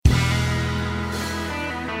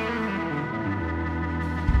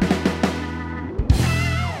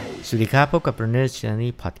สวัสดีครับพบกับ Runner's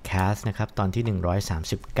Journey Podcast นะครับตอนที่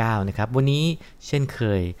139นะครับวันนี้เช่นเค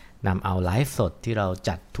ยนำเอาไลฟ์สดที่เรา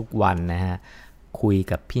จัดทุกวันนะฮะคุย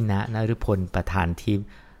กับพี่ณนฤพลประธานทีม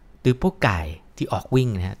ตือโป๊กไก่ที่ออกวิ่ง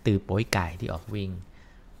นะฮะตือโป๊ยไก่ที่ออกวิ่ง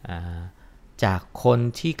จากคน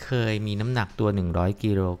ที่เคยมีน้ำหนักตัว100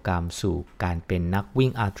กิโลกรัมสู่การเป็นนักวิ่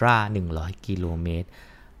งอัลตร้า100กิโลเมตร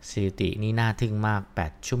สถิตินี่น่าทึ่งมาก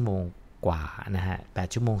8ชั่วโมงกว่านะฮะ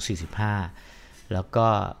8ชั่วโมง45แล้วก็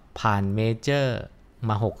ผ่านเมเจอร์ม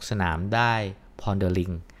า6สนามได้พอนเดอร์ลิ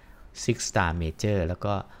ง6 Star Major แล้ว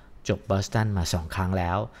ก็จบบอสตันมา2ครั้งแล้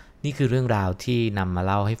วนี่คือเรื่องราวที่นำมา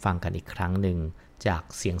เล่าให้ฟังกันอีกครั้งหนึ่งจาก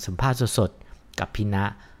เสียงสัมภาษณ์สดๆกับพี่ณ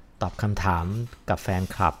ตอบคำถามกับแฟน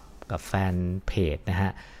คลับกับแฟนเพจนะฮ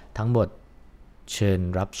ะทั้งหมดเชิญ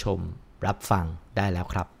รับชมรับฟังได้แล้ว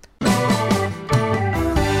ครับ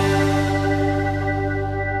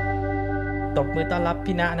ตบมือต้อนรับ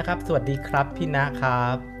พี่ณนะครับสวัสดีครับพี่ณครั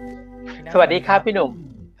บสวัสดีครับพี่หนุ่ม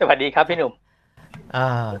สวัสดีครับพี่หนุ่ม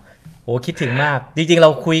โหคิดถึงมากจริงๆเรา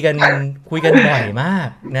คุยกันบ่อยมาก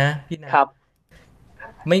นะพี่นะครับ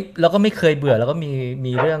ไม่เราก็ไม่เคยเบื่อแล้วก็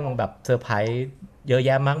มีเรื่องแบบเซอร์ไพรส์เยอะแย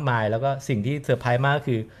ะมากมายแล้วก็สิ่งที่เซอร์ไพรส์มาก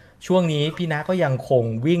คือช่วงนี้พี่ณก็ยังคง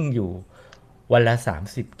วิ่งอยู่วันละ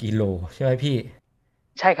30กิโลใช่ไหมพี่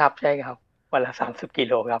ใช่ครับวันละ30กิ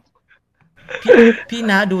โลครับพี่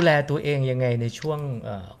ณดูแลตัวเองยังไงในช่วง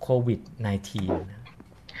โควิด-19 นะ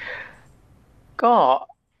ก็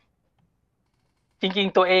จริง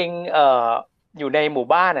ๆตัวเองอยู่ในหมู่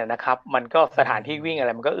บ้านนะครับมันก็สถานที่วิ่งอะไร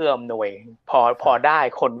มันก็เอื้ออำนวยพอได้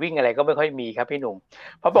คนวิ่งอะไรก็ไม่ค่อยมีครับพี่หนุ่ม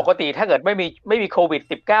เพราะปกติถ้าเกิดไม่มีโควิด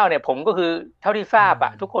19เนี่ยผมก็คือเท่าที่ทราบ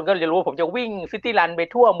ทุกคนก็จะรู้ว่าผมจะวิ่งซิตี้รันไป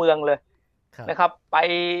ทั่วเมืองเลยนะครับไป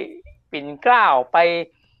ปิ่นเกล้าไป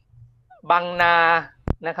บางนา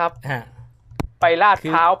นะครับไปลาด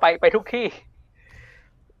พร้าวไปทุกที่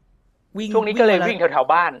ช่วงนี้ก็เลยวิ่งแถว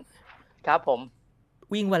ๆบ้านครับผม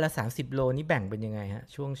วิ่งวันละ30โลนี่แบ่งเป็นยังไงฮะ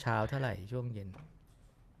ช่วงเช้าเท่าไหร่ช่วงเย็น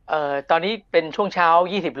ตอนนี้เป็นช่วงเช้า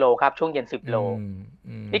20โลครับช่วงเย็น10โล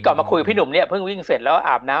นี่ก่อนมาคุยกับพี่หนุ่มเนี่ยเพิ่งวิ่งเสร็จแล้วอ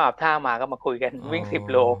าบน้ำอาบท่ามาก็มาคุยกันวิ่ง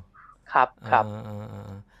10โลครับ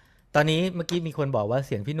ตอนนี้เมื่อกี้มีคนบอกว่าเ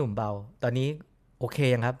สียงพี่หนุ่มเบาตอนนี้โอเค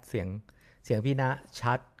ยังครับเสียงพี่ณ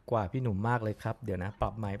ชัดกว่าพี่หนุ่มมากเลยครับเดี๋ยวนะปรั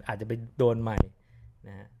บใหม่อาจจะไปโดนใหม่น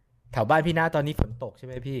ะฮะแถวบ้านพี่ณตอนนี้ฝนตกใช่ไ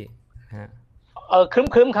หมพี่ฮะค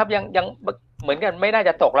รึ้มครับยังเหมือนกันไม่น่าจ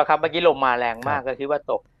ะตกแล้วครับเมื่อกี้ลมมาแรงมากก็คิดว่า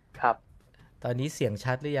ตกครับตอนนี้เสียง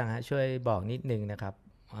ชัดหรือยังฮะช่วยบอกนิดนึงนะครับ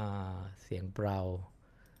เสียงเบา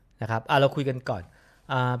นะครับเราคุยกันก่อน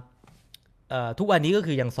ทุกวันนี้ก็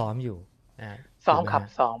คือยังซ้อมอยู่ซ้อมครับ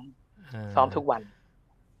ซ้อมทุกวัน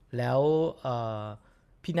แล้ว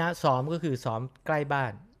พี่ณซ้อมก็คือซ้อมใกล้บ้า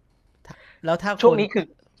นแล้วถ้าช่วงนี้คือ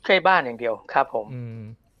ใกล้บ้านอย่างเดียวครับผม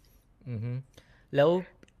แล้ว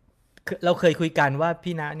เราเคยคุยกันว่า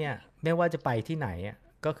พี่ณเนี่ยไม่ว่าจะไปที่ไหน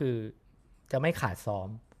ก็คือจะไม่ขาดซ้อม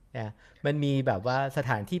นะมันมีแบบว่าสถ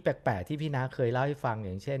านที่แปลกๆที่พี่ณเคยเล่าให้ฟังอ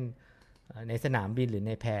ย่างเช่นในสนามบินหรือใ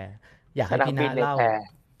นแพอยากให้พี่ณเล่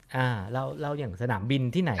าอย่างสนามบิน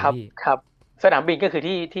ที่ไหนพี่ครับสนามบินก็คือ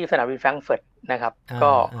ที่สนามบินแฟรงก์เฟิร์ตนะครับ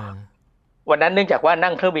ก็วันนั้นเนื่องจากว่า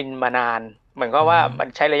นั่งเครื่องบินมานานเหมือนก็ว่ามัน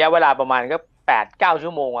ใช้ระยะเวลาประมาณก็8-9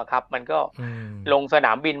 ชั่วโมงครับมันก็ลงสน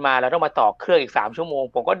ามบินมาแล้วต้องมาต่อเครื่องอีก3ชั่วโมง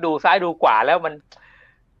ผมก็ดูซ้ายดูขวาแล้ว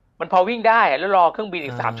มันพอวิ่งได้แล้วรอเครื่องบิน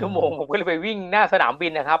อีก3ชั่วโมงผมก็เลยไปวิ่งหน้าสนามบิ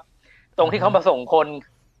นนะครับตรงที่เขามาส่งค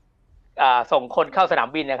นเข้าสนาม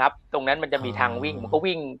บินนะครับตรงนั้นมันจะมีทางวิ่งผมก็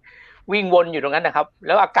วิ่งวนอยู่ตรงนั้นนะครับแ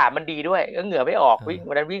ล้วอากาศมันดีด้วยก็เหงื่อไม่ออกวิ่ง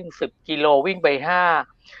วันนั้นวิ่ง10กิโลวิ่งไป51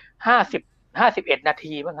นา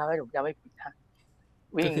ทีบ้างครับผมจำไม่ผิดนะ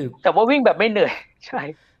วิ่งแต่ว่าวิ่งแบบไม่เหนื่อยใช่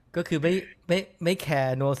ก็คือไม่แค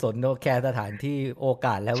ร์โนแคร์สถานที่โอก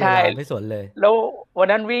าสแล้วเวลาไม่สนเลยแล้ววัน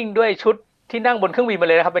นั้นวิ่งด้วยชุดที่นั่งบนเครื่องบินมา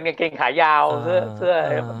เลยนะครับเป็นกางเกงขายาวเสื้อ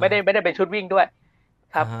ไม่ได้เป็นชุดวิ่งด้วย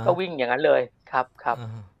ครับก็วิ่งอย่างนั้นเลยครับ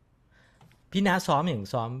พี่ณซ้อม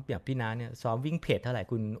แบบพี่ณเนี่ยซ้อมวิ่งเพจเท่าไหร่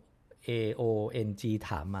คุณ AONG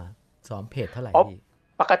ถามมาซ้อมเพจเท่าไหร่พี่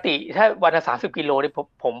ปกติถ้าวันละ30กิโลนี่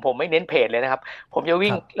ผมไม่เน้นเพจเลยนะครับผมจะ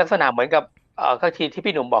วิ่งลักษณะเหมือนกับก็ที่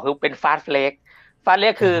พี่หนุ่มบอกคือเป็นฟาสต์เลก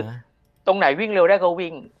คือตรงไหนวิ่งเร็วได้ก็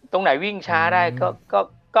วิ่งตรงไหนวิ่งช้าได้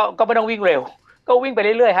ก็ไม่ต้องวิ่งเร็วก็วิ่งไปเ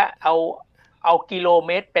รื่อยๆฮะเอากิโลเ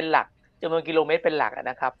มตรเป็นหลักจำนวนกิโลเมตรเป็นหลักน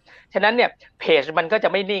ะครับฉะนั้นเนี่ยเพจมันก็จะ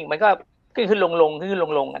ไม่นิ่งมันก็ขึ้นล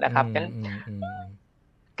งนะครับฉะนั้น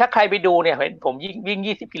ถ้าใครไปดูเนี่ยเห็นผมวิ่ง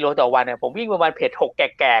20กิโลต่อวันเนี่ยผมวิ่งประมาณเพจ6แ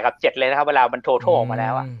ก่ๆกับ7เลยนะครับเวลามันโททออกมาแล้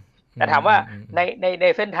วแต่ถามว่าใน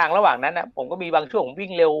เส้นทางระหว่างนั้นนะผมก็มีบางช่วงผมวิ่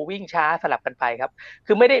งเร็ววิ่งช้าสลับกันไปครับ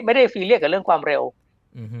คือไม่ได้ซีเรียสกับเรื่องความเร็ว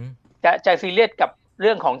จะซีเรียสกับเ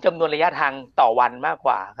รื่องของจำนวนระยะทางต่อวันมากก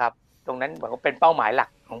ว่าครับตรงนั้นผมเป็นเป้าหมายหลัก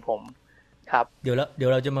ของผม ครับเดี๋ยว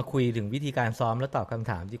เราจะมาคุยถึงวิธีการซ้อมและตอบคำ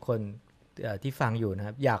ถามที่คนที่ฟังอยู่นะค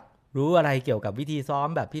รับอยากรู้อะไรเกี่ยวกับวิธีซ้อม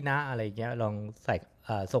แบบพี่นะอะไรเงี้ยลองใส่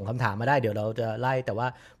ส่งคำถามมาได้เดี๋ยวเราจะไล่แต่ว่า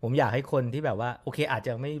ผมอยากให้คนที่แบบว่าโอเคอาจจ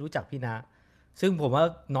ะไม่รู้จักพี่นะซึ่งผมว่า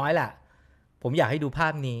น้อยแหละผมอยากให้ดูภา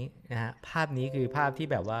พนี้นะฮะภาพนี้คือภาพที่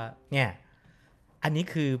แบบว่าเนี่ยอันนี้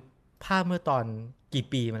คือภาพเมื่อตอนกี่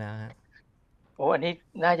ปีมาแล้วฮะโอ้อันนี้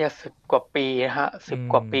น่าจะ10 กว่าปีนะฮะสิอืบ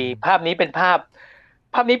กว่าปีมภาพนี้เป็นภาพ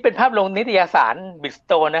ลงนิตยสารบิสโ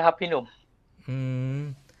ตนนะครับพี่หนุ่มอืม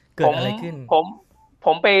เกิดผมอะไรขึ้นผมผ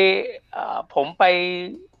มไปผมไป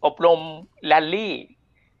อบรมแรลลี่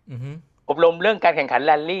อือฮึอบรมเรื่องการแข่งขันแ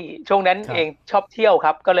รลลี่ช่วงนั้นครับเองชอบเที่ยวค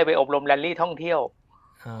รับก็เลยไปอบรมแรลลี่ท่องเที่ยว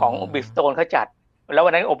อ่ของบิสาโตนเขาจัดแล้ววั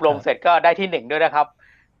นนั้นอบรครับมเสร็จก็ได้ที่หนึ่งด้วยนะครับ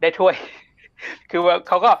ได้ถ้วยคือว่าเ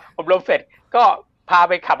ขาก็อบรมเสร็จก็พา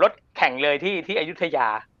ไปขับรถแข่งเลยที่อยุธยา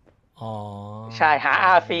อ๋อใช่หา อ๋อ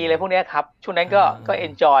ดี RC อะไรพวกเนี้ยครับช่วงนั้นก็อ่า เอ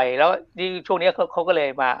นจอยแล้วที่ช่วงนี้เขาก็เลย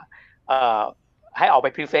มาเอ่อให้ออกไป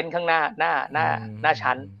พรีเซนต์ข้างหน้าหน้าอืมหน้า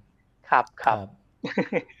ชั้นอืมอืมครับครับ ครับ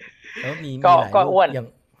แล้วมี ก็มีหลายรูปก็อ้วนอย่าง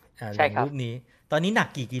อย่างใช่ครับรูปนี้ตอนนี้หนัก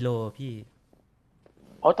กี่กิโลพี่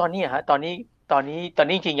อ๋อตอนนี้ฮะตอนนี้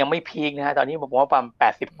จริงๆยังไม่พีคนะฮะตอนนี้ผมว่าประมาณ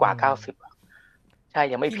80 กว่าอืม90ใช่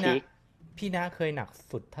ยังไม่พี่นะพีคพี่นะเคยหนัก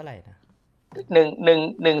สุดเท่าไหร่นะ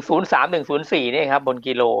103104เนี่ยครับบน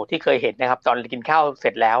กิโลที่เคยเห็นนะครับตอนกินข้าวเส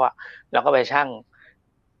ร็จแล้วอ่ะเราก็ไปชั่ง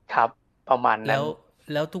ครับประมาณนั้น แล้ว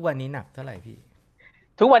แล้วทุกวันนี้หนักเท่าไหร่พี่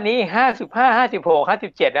ทุกวันนี้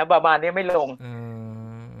555657นะประมาณนี้ไม่ลงเอ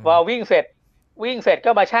พออวิ่งเสร็จก็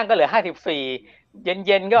มาชั่งก็เหลือ54เ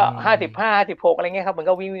ย็นก็อื55 56อะไรเงี้ยครับมัน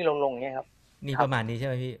ก็วิ่งลงเงี้ยครับนี่ครับประมาณนี้ใช่ไ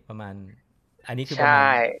หมพี่ประมาณอันนี้คือปใช่ระมาณ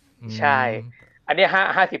อืใช่มอันนี้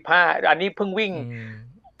55อันนี้อืมเพิ่ง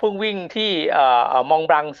วิ่งที่มอง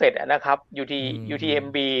บลังเสร็จนะครับอืม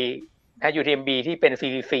UTMB นะ UTMB ที่เป็น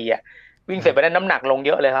CCC อ่ะวิ่งครับเสร็จวันนั้นน้ำหนักลงเ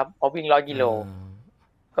ยอะเลยครับเพราะวิ่ง100 กิโลอ่า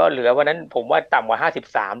ก็เหลือวันนั้นผมว่าต่ำกว่า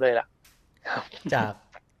53เลยล่ะ จาก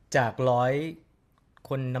จาก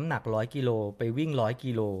คนน้ำหนัก100 กิโลไปวิ่ง100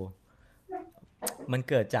 กิโล มัน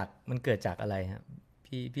เกิดจากอะไรฮะ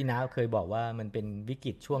พี่น้าเคยบอกว่ามันเป็นวิก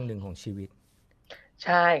ฤตช่วงหนึ่งของชีวิตใ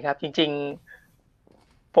ช่ครับจริงๆ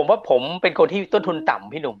ผมว่าผมเป็นคนที่ต้นทุนต่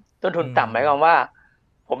ำพี่หนุ่มต้นทุนอืต่ำหมมายความว่า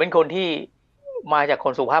ผมเป็นคนที่มาจากค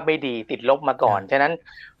นสุขภาพไม่ดีติดลบมาก่อนฮะฉะนั้น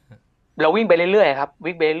เราวิ่งไปเรื่อยๆครับ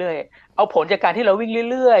วิ่งไปเรื่อยๆเอาผลจากการที่เราวิ่ง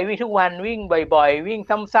เรื่อยๆวิ่งทุกวันวิ่งบ่อยๆวิ่ง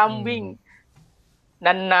ซ้ำอืมๆวิ่ง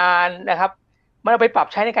นานๆนะครับมันเอาไปปรับ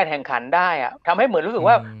ใช้ในการแข่งขันได้อะทำให้เหมือนรู้สึกอื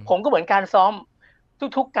ว่ามผมก็เหมือนการซ้อม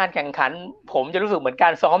ทุกๆการแข่งขันผมจะรู้สึกเหมือนกา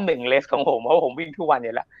รซ้อม1 เลสของผมเพราะว่าผมวิ่งทุกวันอ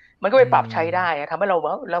ยู่แล้ว มันก็อืไปปรับใช้มได้นะทำให้เร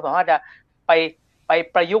าสามารถจะไปไป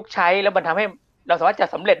ประยุกต์ใช้แล้วมันทำให้เราสามารถจะ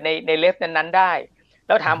สำเร็จในเลฟนั้นๆได้แ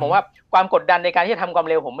ล้วถาอืมมผมว่าความกดดันในการที่จะทำความ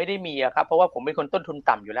เร็วผมไม่ได้มีอะครับเพราะว่าผมเป็นคนต้นทุน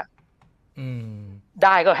ต่ำอยู่แล้วอืมไ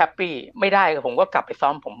ด้ก็แฮปปี้ไม่ได้ก็ผมก็กลับไปซ้อ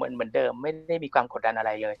มผมเหมือนเดิมไม่ได้มีความกดดันอะไ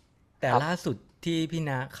รเลยแต่ครับล่าสุดที่พี่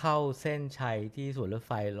น้าเข้าเส้นชัยที่สวนรถไ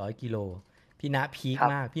ฟ100 กิโลพี่น้าพีคครั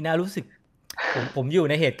บมากพี่น้ารู้สึกผมอยู่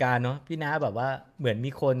ในเหตุการณ์เนาะพี่น้าแบบว่าเหมือน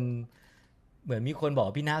มีคนบอก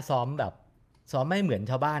ว่าพี่น้าซ้อมแบบซ้อมไม่เหมือน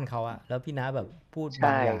ชาวบ้านเขาอะแล้วพี่น้าแบบพูดใช่บ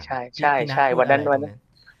างอย่างใช่พี่ใช่พี่น้าใช่พูดวันนั้นวันนั้นอะไรตรงนั้น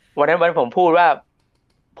วันนั้นวันผมพูดว่า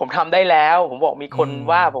ผมทำได้แล้วผมบอกมีคนอืม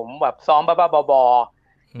ว่าผมแบบซ้อมบ้าๆบอ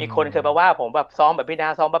ๆอืมีคนมเคยมาว่าผมแบบซ้อมแบบพี่นา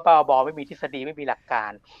ซ้อมบ้าๆบอๆไม่มีทฤษฎีไม่มีหลักกา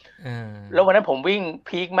ร อ่แล้ววันานั้นผมวิ่ง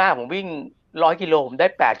พีคมากผมวิ่ง100 กิโลผมได้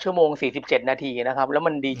8 ชั่วโมง 47 นาทีนะครับแล้ว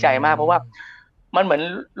มันดีอืใจมากเพราะว่ามมันเหมือน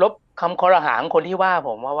ลบคำคอรหาของคนที่ว่าผ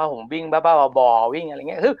มว่าผมวิ่งบ้าๆบอๆวิ่งอะไรเ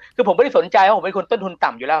งี้ยคือผมไม่ได้สนใจว่าผมเป็นคนต้นทุน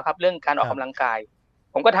ต่ำอยู่แล้วครับเรื่องการอครับอกกำลังกาย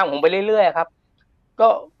ผมก็ทำผมไปเรื่อยๆครับก็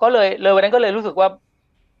ก็เลยวันนั้นก็เลยรู้สึกว่า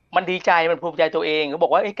มันดีใจมันภูมิใจตัวเองเขาบอ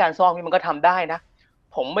กว่าไอ้การซ้อมนี่มันก็ทำได้นะ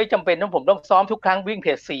ผมไม่จำเป็นต้องผมต้องซ้อมทุกครั้งวิ่งเพ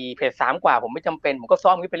จ 3กว่าผมไม่จำเป็นผมก็ซ้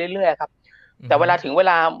อมนี้ไปเรื่อยๆครับ แต่เวอือฮึลาถึงเว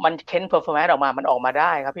ลามันเค้นเพอร์ฟอร์แมนซ์ออกมามันออกมาไ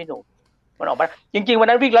ด้ครับพี่หนุ่มมันออกมาจริงๆวัน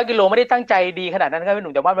นั้นวิ่ง100 กิโลไม่ได้ตั้งใจดีขนาดนั้นครับพี่ห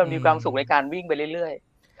นุ่มแต่ว่ามันอืมีความมสุขในการวิ่งไปเรื่อย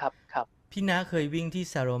ๆครับครับพี่น้าเคยวิ่งที่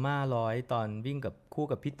ซาโรมา100ตอนวิ่งกับคู่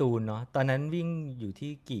กับพี่ตูนเนาะตอนนั้นวิ่งอยู่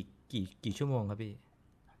ที่กี่ชั่วโมงครับพี่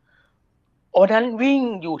โอ้นั้นวิ่ง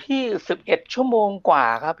อยู่ที่11 ชั่วโมงกว่า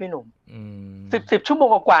ครับพี่หนุ่มอืมสิบชั่วโมง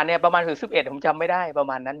กว่าเนี่ยประมาณถึง11ผมจำไม่ได้ประ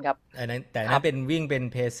มาณนั้นครับอันนั้นแต่ครับนั้นเป็นวิ่งเป็น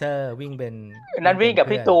เพเซอร์วิ่งเป็นวิ่งนั้นวิ่งกับเป็นเ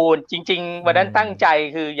พื่อนพี่ตูนจริงๆวันอืนั้นมตั้งใจ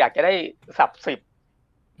คืออยากจะได้สับสิบ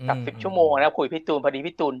อืสับม10 ชั่วโมงนะคุยพี่ตูนพอดี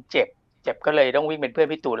พี่ตูนเจ็บก็เลยต้องวิ่งเป็นเพื่อน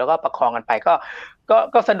พี่ตูนแล้วก็ประคองกันไป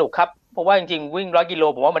ก็สนุกครับเพราะว่าจริงๆวิ่ง100 กิโล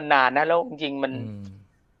ผมว่ามันนานนะแล้วจริงๆอืม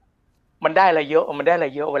มันได้อะไรเยอะมันได้อะไร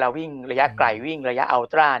เยอะเวลาวิ่งระยะอืมไกลวิ่งระยะอัล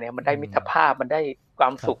ตร้าเนี่ยมันได้อืมมิตรภาพมันได้ควา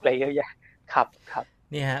มครับสุขอะไรเยอะแยะครับครับ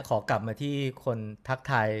นี่ฮะขอกลับมาที่คนทัก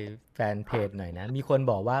ทายแฟนเพจหน่อยนะมีคน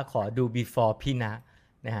บอกว่าขอดู before พี่นะ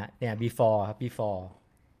นะฮะเนี่ย before ครับ before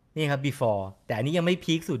นี่ครับ before แต่อันนี้ยังไม่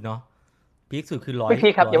พีคสุดเนาะพีคสุดคือร้อยไม่พี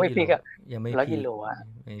คครับร้อยกิโลยังไม่พีคครับยังไม่ร้อยพีคกิโลอะ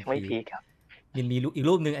ยังไม่ไม่พีคพีคครับมีอีก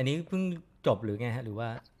รูปหนึ่งอันนี้เพิ่งจบหรือไงฮะหรือว่า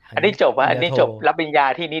อันนี้อันนี้จบว่าปริญญาโทอันนี้จบรับปริญญา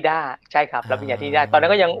ที่นิด้าใช่ครับอ่รับปริญญาที่นิด้าตอนนั้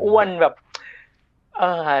นก็ยังาอ้วนแบบ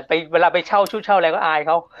ไปเวลาไปเช่าชุดเช่าอะไรก็อายเ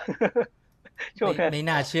ขาช่วงนั้นไม่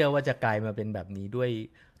น่าเชื่อว่าจะกลายมาเป็นแบบนี้ด้วย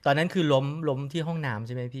ตอนนั้นคือล้มที่ห้องน้ำใ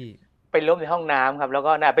ช่ไหมพี่ไปล้มในห้องน้ำครับแล้ว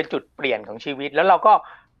ก็น่าเป็นจุดเปลี่ยนของชีวิตแล้วเรา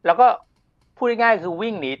ก็พูดง่ายๆคือ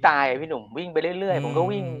วิ่งหนีตายพี่หนุ่มวิ่งไปเรื่อยอืๆผมก็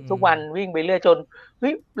วิ่งทุกมวันวิ่งไปเรื่อยจนเฮ้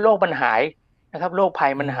ยโรคมันหายนะครับโรคภั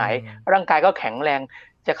ยอืมันหายมร่างกายก็แข็งแรง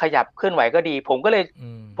จะขยับเคลื่อนไหวก็ดีอื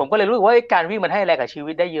มผมก็เลยรู้สึกว่าการวิ่งมันให้อะไรกับชี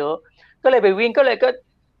วิตได้เยอะก็เลยไปวิ่งก็เลย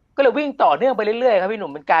วิ่งต่อเนื่องไปเรื่อยๆครับพี่หนุ่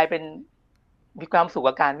มมันกลายเป็นมีความสุข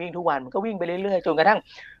กับการวิ่งทุกวันมันก็วิ่งไปเรื่อยๆจนกระทั่ง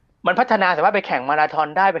มันพัฒนาสามารถไปแข่งมาราธอน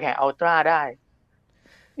ได้ไปแข่งอัลตร้าได้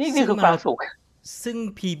นี่คือซึ่งมาราความสุข ซึ่ง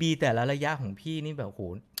PB แต่ละระยะของพี่นี่แบบโห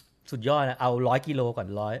สุดยอดนะเอา100 กิโลก่อน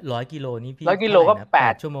ร้อยกิโลนี่พี่100 กิโลเท่าไหร่ก็นะแป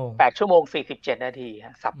ด8 ชั่วโมง8 ชั่วโมง 47 นาทีฮ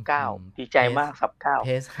ะสับเก้าอืมดีใจเพสมากสับเก้า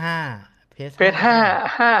ห้าเพสเป็นห้า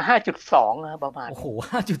เท่าไหร่ 5.2นะประมาณโอ้โห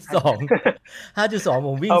นี้ 5.25.2ผ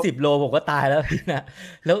มวิ่งเอา10 โลผมก็ตายแล้วพี่นะ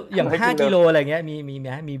แล้วอย่างร้อยกิโล5 กิโลอะไรเงี้ยมีไหม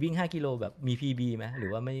มีวิ่ง5 กิโลแบบมี PB ไหมหรื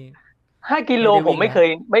อว่า5 กิโลไม่ได้ผมวิ่งแล้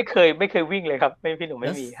วไม่เคยวิ่งเลยครับไม่พี่หนุ่มแ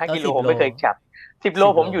ล้วไม่มีห้าแล้ว10 โลกิโลผมไม่เคยจับ10 โล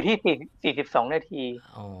10 โลผมอยู่ที่42 นาที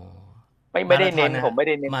อ๋อไม่มาได้เน้นราธอนนะฮะผมไม่ไ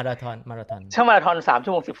ด้เน้นมาราธอนช่างมาราธอน3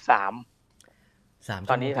 ชั่วโมง 133ชั่วโม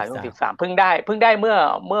ตอนนี้ง133 ชั่วโมง 13เพิ่งได้เมื่อ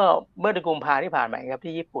เดือนกุมภาที่ผ่านมาครับ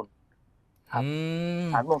ที่ญี่ปุ่นครับอืม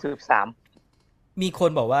3 ชั่วโมง 13มีคน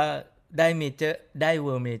บอกว่าได้เมเจอร์ได้เ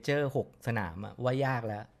วิลด์เมเจอร์6 สนามอะว่ายาก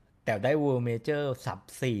แล้วแต่ได้เวิลด์เมเจอร์สับ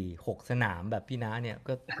6 สนามแบบพี่น้าเนี่ย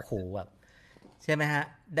ก็โอ้โหแบบใช่ไหมฮะ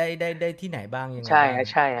ได้ที่ไหนบ้างยังไงใช่บ้าง ฮะ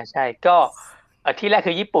ใช่ฮะใช่ก็ที่แรก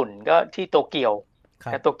คือญี่ปุ่นก็ที่โตเกียวครั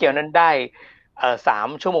บแต่โตเกียวนั้นได้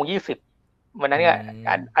3 ชั่วโมง 20วันนั้นอืก็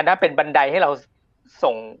มอันนั้นเป็นบันไดให้เรา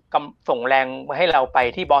ส่งส่งแรงให้เราไป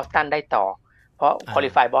ที่บอสตันได้ต่อเพราะอ่าคุริ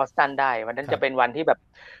ฟายบอสตันได้วันนั้นครับจะเป็นวันที่แบบ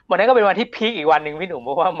วันนั้นก็เป็นวันที่พีคอีกวันหนึ่งพี่หนุ่มเพ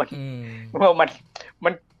ราะว่ามันอืมเพราะว่ามัน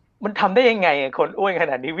มันทำได้ยังไงคนอ้วนข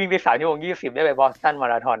นาดนี้วิ่งได้3 ชั่วโมง 20ได้ไปบอสตันมา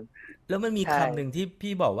ราธอนแล้วมันมีใช่ คำหนึ่งที่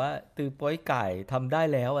พี่บอกว่าตือโป้อยไก่ทำได้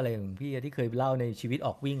แล้วอะไรของพี่ที่เคยเล่าในชีวิตอ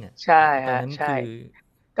อกวิ่งอ่ะใช่ตอนนั้นฮะใช่คือ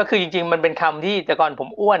ก็คือจริงๆมันเป็นคำที่แต่ก่อนผม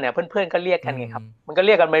อ้วนเนี่ยเพื่อนๆก็เรียกกันอืมไงครับมันก็เ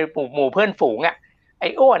รียกกันในหมู่เพื่อนฝูงอ่ะไอ้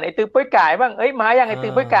อ้วนไอ้ตือป้อยก่ายบ้างเอ้ยมายังเอไอ้ตื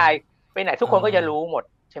อป้อยอก่ายไปไหนทุกเอคนก็จะอรู้หมด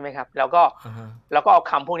ใช่ไหมครับแล้วก็อ่าฮะแล้วก็เอา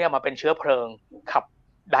คำพวกเนี้ยมาเป็นเชื้อเพลิงขับ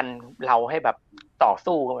ดันเราให้แบบต่อ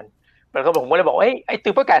สู้กับมันแล้วก็ผมก็เลยบอกเอ้ยไอ้ตื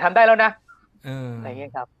อป้อยก่ายทำได้แล้วนะเอออะไรเงี้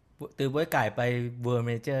ยครับตือโป้อยไก่ไปเวิร์เ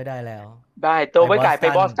มเจอร์ได้แล้วได้ตัไปวป้อยก่ายไปบอสตั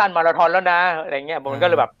นบอสตันมาราธอนแล้วนะอะไรเงี้ยเอมันก็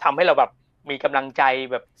เลยอแบบทำให้เราแบบมีกำลังใจ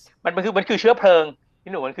แบบมันคือเชื้อเพลิง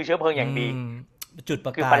พี่หนูมันคือเชื้อเพลิงออืย่างดี มจุดป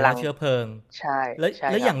ระกายแล้วคือพลังเชื้อเพลิงใช่ใช่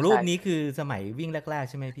แล้วอย่างรูครับใช่ปนี้คือสมัยวิ่งแรกๆ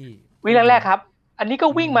ใช่ไหมพี่วิ่งรูปนี้แรกๆครับอันนี้ก็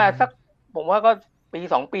อืวิ่งมามสักผมว่าก็ปี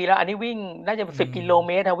 2 ปีแล้วอันนี้วิ่งน่าจะอื10 กิโลเ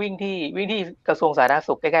มตรนะวิ่งที่กระทรวงสาธารณ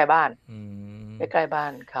สุขใกล้ๆบ้านอืม ใกล้ๆบ้า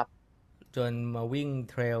นครับจนมาวิ่ง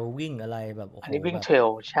เทรลวิ่งอะไรแบบโอ้โหอันนี้วิ่แบบงเทรล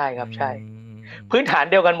ใช่คอืรับใช่มพื้นฐาน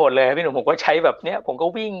เดียวกันหมดเลยพี่หนุ่มผมก็ใช้แบบเนี้ยผมก็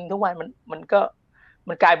วิ่งทุกวันมันก็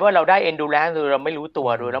มันกลายเป็นว่าเราได้ endurance โดยเราไม่รู้ตัว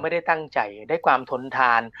อืมโดยเราไม่ได้ตั้งใจได้ความทนท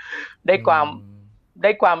านได้อืความมไ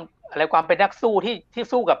ด้ความอะไรความเป็นนักสู้ที่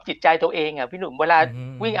สู้กับจิตใจตัวเองอ่ะพี่หนุ่มเวลาอื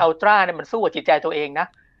วิ่งอัลมตร้าเนี่ยมันสู้กับจิตใจตัวเองนะ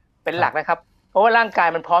เป็นครับหลักนะครับเพราะว่าร่างกาย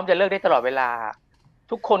มันพร้อมจะเลิกได้ตลอดเวลา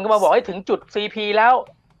ทุกคนก็มาบอกให้ถึงจุด CP แล้ว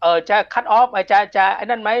จะคัตออฟจะไอ้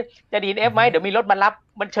นั่นไหมจะดีเออืฟไหมมเดี๋ยวมีรถมารับ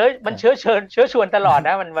มันเชื้อครับ มันเชื้อเชิญเชื้อชวนตลอดน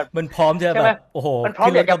ะมันแบบ มันพร้อมจะใช่ไหมแบบโอ้โหมันพร้อม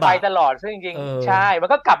ขึ้นอยากจะไปรถกระบะตลอดซึ่งจริงเออๆใช่มัน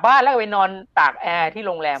ก็กลับบ้านแล้วก็ไปนอนตากแอร์ที่โ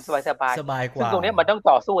รงแรมสบายสบายๆซึ่งกว่าตรงเนี้ยมันต้อง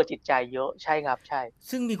ต่อสู้กับจิตใจเยอะใช่ครับใช่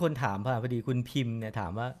ซึ่งมีคนถามพอดีคุณพิมพ์เนี่ยถา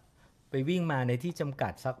มว่าไปวิ่งมาในที่จำกั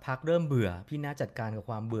ดสักพักเริ่มเบื่อพี่น่าจัดการกับ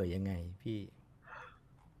ความเบื่อยังไงพี่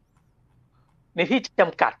ในที่จ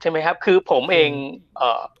ำกัดใช่ไหมครับคือผมเอคืองเอ่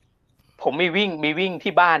อผมมีวิ่ง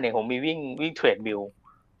ที่บ้านเนี่ยผมมีวิ่งเทรดมิล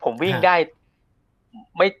ผมวิ่งฮะได้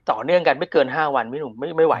ไม่ต่อเนื่องกันไม่เกิน5 วันไม่หนุ่ม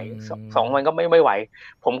ไม่ไหวอืสองมวันก็ไม่ไหว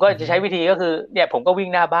ผมก็อือฮึจะใช้วิธีก็คือเนี่ยผมก็วิ่ง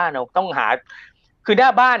หน้าบ้านเราต้องหาคือหน้า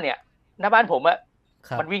บ้านเนี่ยหน้าบ้านผมอะ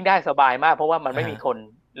ครับมันวิ่งได้สบายมากเพราะว่ามันอ่าฮะไม่มีคน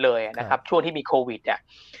เลยครับนะครับช่วงที่มีโควิดอ่ะ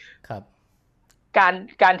ครับการ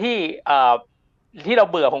การที่เอ่อที่เรา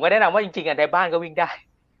เบื่อผมก็แนะนำว่าจริงๆอ่ะในบ้านก็วิ่งได้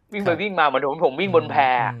วิ่งครับไปวิ่งมาเหมือนผมวิ่งอืมบนแพ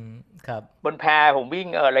อืมครับ บนแพผมวิ่ง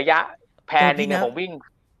ระยะแพหนึ่งเออพี่นะอะผมวิ่ง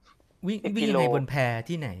สิบวิ่งกิโลยังไงบนแพ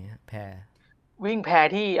ที่ไหนแพวิ่งแพ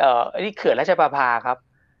ที่ที่เขื่อนราชประภาครับ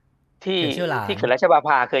ที่เขื่อนเชี่ยวหลานที่เขื่อนราชประภ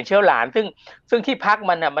าเขื่อนเชี่ยวหลานซึ่งที่พัก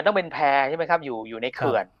มันอ่ะมันต้องเป็นแพใช่ไหมครับอยู่ในครับเ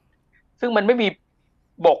ขื่อนซึ่งมันไม่มี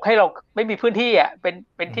บกให้เราไม่มีพื้นที่อ่ะเ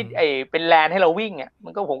ป็นที่อืมเป็นแลนให้เราวิ่งอ่ะมั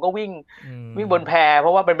นก็ผมก็วิ่งอืวิ่งมบนแพเพร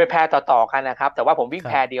าะว่ามันเป็นแพต่อกันนะครับแต่ว่าผมวิ่งครับ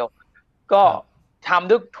แพเดียวก็ครับทำ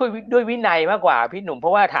ด้วยวินัยมากกว่าพี่หนุ่มเพรา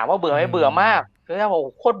ะว่าถามว่าเบื่ออืไหมเบื่อมากมคือถ้าบอก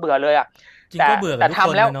โคตรเบื่อเลยอ่ะแต่จริงก็เบื่อกันทุกค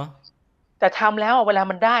นแต่ทำแล้วนะเนาะแต่ทำแล้วเวลา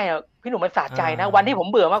มันได้อ่ะพี่หนุ่มมันสะอ่าใจนะวันที่ผม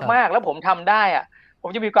เบื่อครับมากๆแล้วผมทำได้อ่ะผม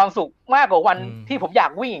จะมีความสุขมากกว่าวันอืมที่ผมอยา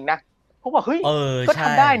กวิ่งอีกนะเพราะว่าเฮ้ยเออก็ใช่ท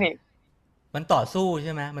ำได้นี่ มันต่อสู้ใ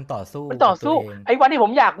ช่ไหมมันต่อสู้มันต่อสู้กับตัวเองไอ้วันที่ผ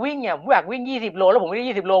มอยากวิ่งเนี่ยผมอยากวิ่ง20 โลแล้วผมไม่ได้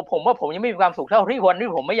20 โลผมว่าผมยังไม่มีความสุขเท่าที่วันที่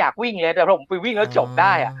ผมไม่อยากวิ่งเลยแต่พอผมไปวิ่งอ๋แล้วจบไ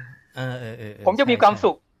ด้อะอเออผมจะใช่ใช่มีความ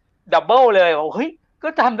สุขดับเบิลเลยว่าเฮ้ยก็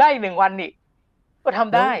ทำได้1 วันนี่ก็ท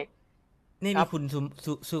ำแล้วได้นี่ครับมีคุณ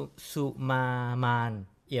สุมามาน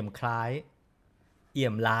เอี่ยมคล้ายเอี่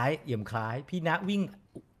ยมร้ายเอี่ยมคล้ายพี่ณวิ่ง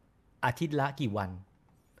อาทิตย์ละกี่วัน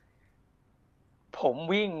ผม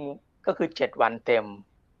วิ่งก็คือ7 วันเต็ม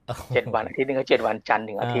โอ้เจ็ดวันโหอาทิตย์หนึงก็7 วันจันทร์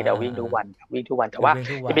ถึงอาทิตย์เราวิ่งทุกวันวิ่งทุกวันแต่คือว่าวิ่ง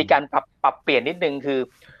ทุกวันจะมีการปรับเปลี่ยนนิดนึงคือ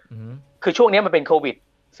อืมช่วงนี้มันเป็นโควิด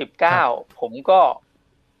 19ครับผมก็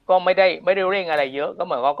ไม่ได้เร่งอะไรเยอะก็เ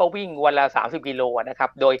หมือนว่าก็วิ่งวันละ30 กิโลนะครับ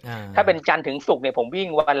โดยอ่าถ้าเป็นจันทร์ถึงศุกร์เนี่ยผมวิ่ง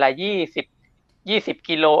วันละยี่สิบ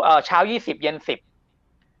กิโลเช้า20 เย็น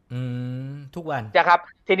 10อืทุกวันนะครับ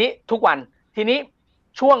ทีนี้ทุกวันทีนี้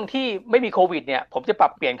ช่วงที่ไม่มีโควิดเนี่ยผมจะปรั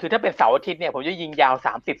บเปลี่ยนคือถ้าเป็นเสาร์อาทิตย์เนี่ยผมจะยิงยาว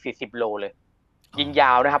30-40 โลเลยอ๋อยิงย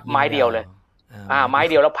าวนะครับไม้ยิงยาวเดียวเลยไม้ไม้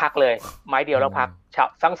เดียวเดียวแล้วพักเลยไม้เดียวอืมแล้วพักเช้า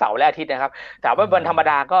ทั้งเสาร์และอาทิตย์นะครับแต่อืว่าวันธรรม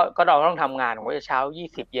ดามก็เราต้องทำงานผมก็จะเช้า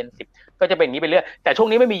20 เย็น 10ก็จะเป็นอย่างนี้ไปเรื่อยแต่ช่วง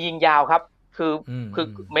นี้ไม่มียิงยาวครับคือคืออื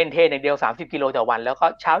มอืมเมนเทนอย่างเดียว30 กิโลต่อวันแล้วก็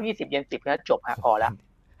เช้า20 เย็น 10นะจบฮะพอแล้ว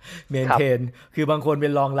เมนเทนครับคือบางคนเป็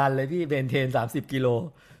นลองรันเลยพี่เมนเทน30 กิโล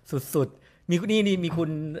สุดๆนี่มีคุณ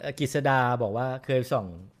กฤษดาบอกว่าเคยส่อง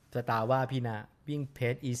สตาร์ว่าพี่นะวิ่งเพ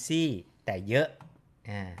จอีซี่แต่เยอะ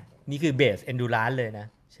อ่านี่คือเบสเอนดูรานเลยนะ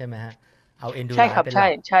ใช่ไหมฮะเอาเอนดูใช่ครับใช่รานเป็นหลั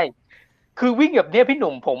กใช่ คือวิ่งแบบเนี้ยพี่ห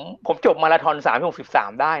นุ่มผมจบมาราธอน3 ชั่วโมง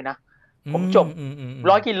 13ได้นะอืผมจบมอืมอืมอืม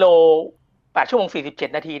100 กิโล8 ชั่วโมง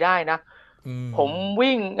 47 นาทีได้นะอืมผม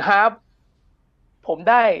วิ่งฮาล์ฟผม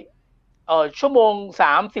ได้1 ชั่วโมง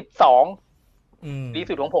 32อืม ดี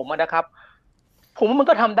สุดของผมอะนะครับผมว่ามัน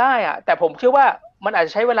ก็ทำได้อะแต่ผมเชื่อว่ามันอาจจ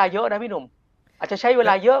ะใช้เวลาเยอะนะพี่หนุ่มอาจจะใช้เวแล้ว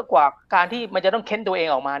ลาเยอะกว่าการที่มันจะต้องเค้นตัวเอง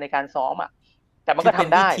ออกมาในการซ้อมอะแต่มันคือเป็นก็ท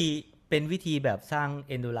ำได้ เป็นวิธีแบบสร้าง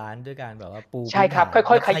endurance ด้วยการแบบว่าปูใช่ครับพื้นฐาน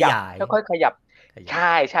ค่อยแล้วๆขยับขยายค่อยๆขยับขยายใ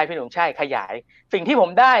ช่ใช่พี่หนุ่มใช่ขยายสิ่งที่ผม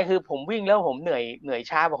ได้คือผมวิ่งแล้วผมเหนื่อย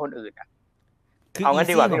ช้ากว่าคนอื่นอะคือ เอางั้น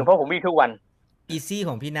ดีก easy ของ ว่าพี่หนุ่มเพราะผมวิ่งทุกวัน easy ข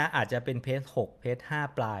องพี่นะอาจจะเป็นเพจ6เพจ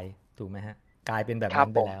5ปลายถูกไหมฮะกลายเป็นแบบครับผมนั้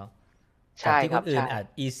นไปแล้วจาใช่กที่คนอื่นครับใช่อาจ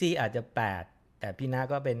easy อาจจะ8แต่พี่นะ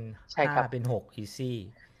ก็เป็น5ใช่ครับเป็น6 easy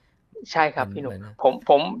ใช่คเหมือนรับพี่หนุ่มเหมือน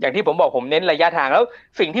ผมอย่างที่ผมบอกผมเน้นระยะทางแล้ว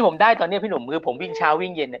สิ่งที่ผมได้ตอนนี้พี่หนุ่มคือผมวิ่งเช้าวิ่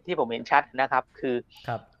งเย็นเนี่ยที่ผมเห็นชัดนะครับคือค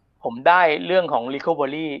รับผมได้เรื่องของ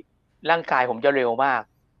recovery ร่างกายผมจะเร็วมาก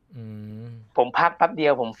อืมผมพักแป๊บเดีย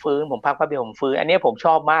วผมฟื้นผมพักแป๊บเดียวผมฟื้นอันนี้ผมช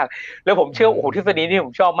อบมากแล้วผมอืเชื่อโอ้โหทฤษฎีนี้มผ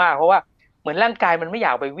มชอบมากเพราะว่าเหมือนร่างกายมันไม่อย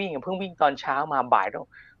ากไปวิ่งเพิ่งวิ่งตอนเช้ามาบ่ายต้อง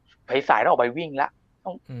สายๆต้องออกไปวิ่งละต้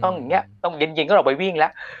องอืต้องอย่างเงี้ยมต้องเย็นๆก็ออกไปวิ่งแล้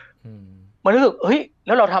วอืมมันรู้สึกเฮ้ยแ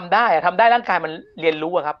ล้วเราทำได้อะทำได้ร่างกายมันเรียน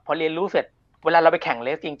รู้อะครับพอเรียนรู้เสร็จเวลาเราไปแข่งเร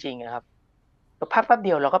สจริงๆนะครับเราพักแป๊บเ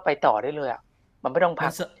ดียวเราก็ไปต่อได้เลยอะมันไม่ต้องพั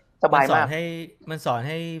กมันสสบายมากมันสอนให้มันสอน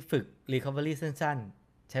ให้ฝึก recovery สั้น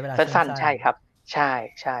ๆใช้เวลาสัสั้น้ๆนใช่ครับใช่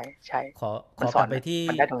ใช่ใช่ๆขอกมันสอนลับไปที่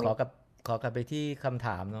มันได้ตรงนี้ ขอกลับไปที่คำถ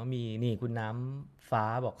ามเนาะมีนี่คุณน้ำฟ้า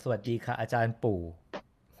บอกสวัสดีค่ะอาจารย์ปู่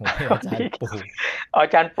ผมเป็นอาจารดีย์ปู่อา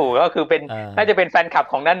จารย์ปู่ก็คือเป็นเอ่อน่าจะเป็นแฟนคลับ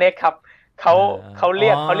ของนันเน็กครับเขาเอ่เขาอ๋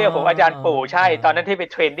อเขาเรียกผมอาจารย์ปู่ใช่เอตอนนั้นที่ไป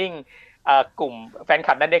เทรนนิ่งกลุ่มแฟนค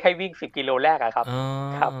ลับนันเน็กให้วิ่ง10 กิโลแรกอะครับอ๋อ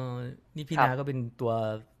ครับนี่พี่ครับ นาก็เป็นตัว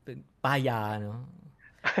เป็นป้ายาเนาะ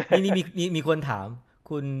นี่มีคนถาม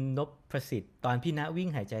คุณนพประสิทธิ์ตอนพี่นาวิ่ง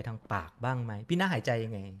หายใจทางปากบ้างไหมพี่นาหายใจยั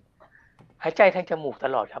งไงหายใจทางจมูกต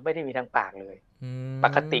ลอดครับไม่ได้มีทางปากเลยอืป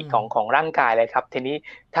กติมของร่างกายเลยครับทีนี้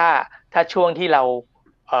ถ้าช่วงที่เรา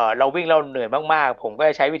วิ่งเราเหนื่อยมากๆผมก็จ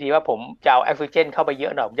ะใช้วิธีว่าผมจะเอาออกซิเจนเข้าไปเยอ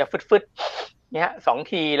ะหน่อยผมจะฟึดๆเนี่ย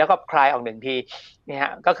2 ทีแล้วก็คลายออก1 ทีเนี่ยฮ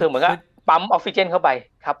ะก็คือเหมือนกับฟึดปั๊มออกซิเจนเข้าไป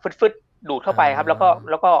ครับฟึดๆดูดเข้าอ่ไปครับาแล้ว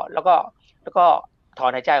ก็ถอ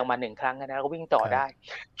นหายใจออกมา1 ครั้งนะแล้วก็วิ่งต่อได้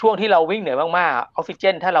ครับช่วงที่เราวิ่งเหนื่อยมากๆออกซิเจ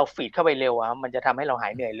นถ้าเราฟีดเข้าไปเร็วอะมันจะทำให้เราหา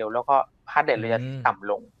ยเหนื่อยเร็วแล้วก็ฮาร์ทเรทอืเราจะม ต่ำ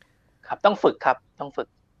ลง ครับต้องฝึกครับต้องฝึก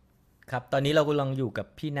ครับตอนนี้เรากำลังอยู่กับ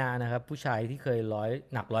พี่นานะครับผู้ชายที่เคย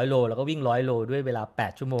หนัก100 โลแล้วก็วิ่ง100 โลด้วยเวลา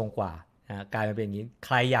8 ชั่วโมงกว่ากลายมาเป็นอย่างนี้ใค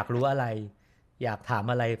รอยากรู้อะไรอยากถาม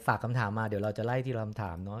อะไรฝากคำถามมาเดี๋ยวเราจะไล่ที่คำถ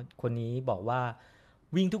ามเนาะคนนี้บอกว่า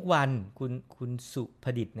วิ่งทุกวันคุณสุผ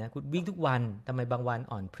ดิษฐ์นะคุณวิ่งทุกวันทำไมบางวัน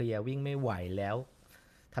อ่อนเพลียวิ่งไม่ไหวแล้ว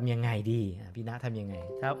ทำยังไงดีพี่นาทำยังไง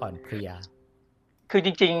ถ้าอ่อนเพลียคือจ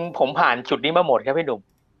ริงๆผมผ่านจุดนี้มาหมดครับพี่หนุ่ม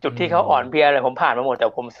จุดอืที่เขาอ่อนเพลีมยอะไรผมผ่านมาหมดแต่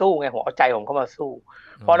ผมสู้ไงผมเอาใจผมเข้ามาสู้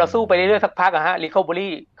พอ๋อเราสู้ไปเรื่อยอๆสักพักอะฮะ recovery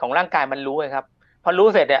ของร่างกายมันรู้ไงครับพอรู้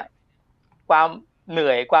เสร็จเนี่ยความเห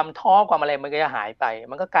นื่อยความท้อความอะไรมันก็จะหายไป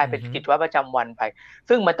มันก็กลายเป็นอือฮึกิจวัตรประจำวันไป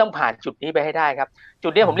ซึ่งมันต้องผ่านจุดนี้ไปให้ได้ครับจุ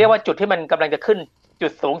ดนี้อือฮึผมเรียกว่าจุดที่มันกำลังจะขึ้นจุ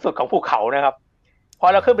ดสูงสุดของภูเขานะครับพอ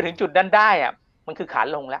อ๋อเราขึ้นไปถึงจุดนั้นได้อะมันคือขา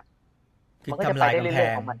ลงแล้วคือมันก็จะไปทำลายได้เรื่อย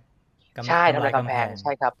ๆกำแพงของมันใช่ทำทำลายกำแพลายกำแพงงใ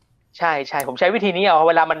ช่ครับใช่ใช่ผมใช้วิธีนี้เอา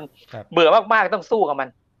เวลามันครับเบื่อมากๆต้องสู้กับมัน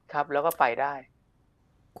ครับแล้วก็ไปได้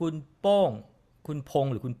คุณโป้งคุณพง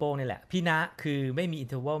ษ์หรือคุณโป้งนี่แหละพี่ณคือไม่มีอิน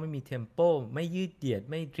เทอร์วัลไม่มีเทมโปไม่ยืดเหยียด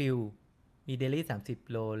ไม่ดริลมีเดลี่30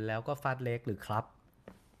 โลแล้วก็ฟาสต์เล็กหรือครับ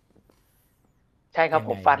ใช่ครับยัง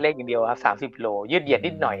ไงผมฟาดเลขอย่างเดียวครับ30 โลยืดเหอืยียด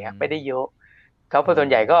นิดหน่อยครับไม่ได้เยมอะครับเพอืราะส่วน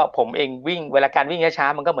ใหญ่มก็ผมเองวิ่งเวลาการวิ่งช้า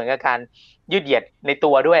ๆมันก็เหมือนกับการยืดเหยียดใน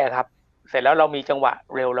ตัวด้วยครับเสร็จแล้วเรามีจังหวะ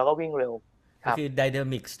เร็วแล้วก็วิ่งเร็วครับก็คือ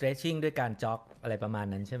dynamic stretching ด้วยการจ็อกอะไรประมาณ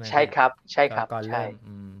นั้นใช่ไหมพี่ใช่ครับใช่ครับใช่ก่อนเริ่ม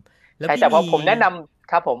แล้วใช่แต่พอพี่มีผมแนะน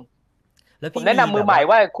ำครับผมแล้วพี่ผมแนะนำมืมีแบบว่าอใหม่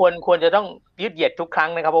ว่าควรจะต้องยืดเหยียดทุกครั้ง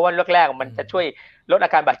นะครับเพราะว่าแรกๆมันอืมจะช่วยลดอา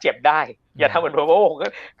การบาดเจ็บได้ออืมย่าทำเหมือนผมว่าโอ้โห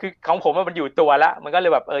คือของผมมันอยู่ตัวแล้วมันก็เล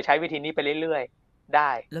ยแบบใช้วิธีนี้ไปเรื่อยๆได้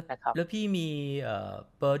แล้วนะครับ แล้วพี่มี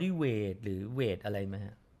body weight หรือเวทอะไรไหมฮ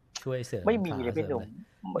ะช่วยเสริมไม่มีขาเลยพี่หนุ่มเสริมอะไร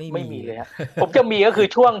ไม่ไม่มีมีเลยฮะผมจะมีก็คือ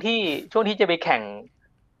ช่วงที่จะไปแข่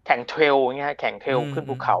งเทรลอย่างเงี้ยฮะแข่งเทรลขึ้น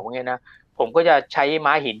ภูอืมอืมเขาอย่างเงี้ยนะผมก็จะใช้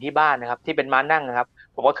ม้าหินที่บ้านนะครับที่เป็นม้านั่งนะครับ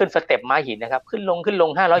ผมก็ขึ้นสเต็ปม้าหินนะครับขึ้นล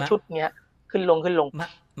ง500มะชุดเงี้ยขึ้นลงมะ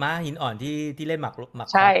ม้าหินอ่อนที่เล่นหมัก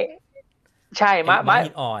คใช่อสใช่ไอ้ม้าหิ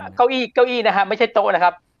นอ่อนเก้าอี้นะฮะไม่ใช่โต๊ะนะค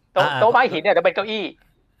รับโต๊ะก็ม้าหินเนี่ยจะเป็นเก้าอี้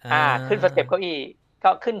อ่อ่าขึ้นสเต็ปาเก้าอี้ก็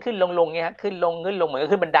ขึ้นลงเงี้ยฮะขึ้นลงเหมือนกับ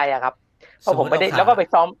ขึ้นบันไดอะครับเพสราะผมไม่ได้มมติเอาขาแล้วก็ไป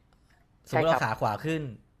ซ้อมสมมติเอาใช่ครับขาขวาขึ้น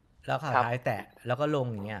แล้วขาครับ ซ้ายแตะแล้วก็ลง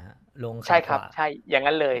อย่างเงี้ยฮะลงใช่ขาขวาครับใช่อย่าง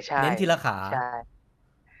นั้นเลยใช่เน้นทีละขาใช่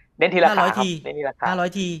เน้นทีละขาครับห้าร้อยทีเน้นทีละขา500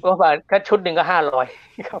 ที ก็ประมาณก็ชุดหนึ่งก็500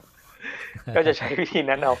ครับก็จะใช้วิธี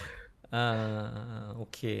นั้นเอา เอโอ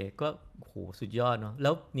เคก็โหสุดยอดเนาะแล้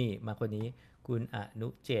วนี่มาคนนี้คุณอนุ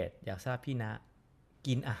เจตอยากทราบพี่นะ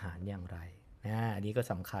กินอาหารอย่างไรอันนี้ก็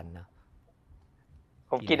สำคัญนะ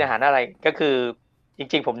ผมกินกินอาหารอะไรก็คือจ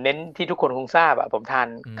ริงๆผมเน้นที่ทุกคนคงทราบอะผมทาน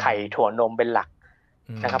อืไข่มถั่วนมเป็นหลัก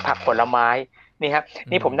อืนะครับผักผลมไม้นี่ครับ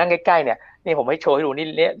อืมนี่ผมนั่งใกล้ๆเนี่ยนี่ผมให้โชว์ให้ดู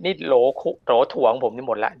นี่โหลถั่วของผมนี่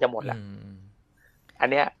หมดละจะหมดอืละมอัน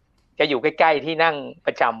เนี้ยจะอยู่ใกล้ๆที่นั่งป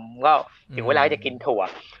ระจำก็อืถึงเวลาก็จะกินมถั่ว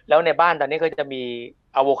แล้วในบ้านตอนนี้ก็จะมี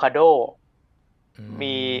อะโวคาโด อื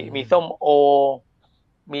มีมีส้มมโอ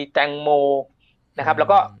มีแตงโมนะอืครับแล้ว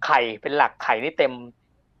ก็มไข่เป็นหลักไข่นี่เต็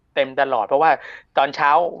มตลอดเพราะว่าตอนเช้า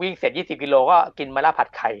วิ่งเสร็จ20 กิโลก็กินมะระผัด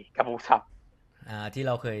ไข่กับหมูสับที่เ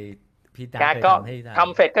ราเคยพี่ตานะก็เคยทำให้ทานท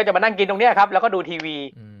ำเสร็จก็จะมานั่งกินตรงเนี้ยครับแล้วก็ดูทีวี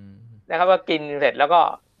อืมนะครับก็กินเสร็จแล้วก็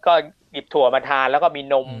หยิบถั่วมาทานแล้วก็มี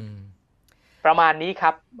นมอืมประมาณนี้ค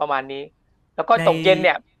รับประมาณนี้แล้วก็ใน ตกเย็นเ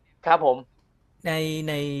นี่ยครับผมใน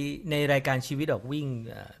ในในรายการชีวิตออกวิ่ง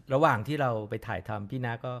ระหว่างที่เราไปถ่ายทำพี่น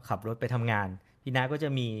าก็ขับรถไปทำงานพี่นาก็จะ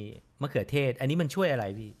มีมะเขือเทศอันนี้มันช่วยอะไร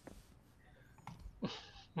พี่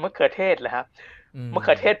มะเขือเทศเหรอครับอืมมะเ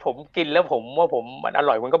ขือเทศผมกินแล้วผมว่ามันอ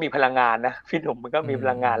ร่อยมันก็มีพลังงานนะพี่หนุ่มมันก็อืมีพ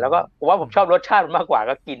ลังงานมอืมแล้วก็ผมว่าผอืมมชอบรสชาติมันมากกว่า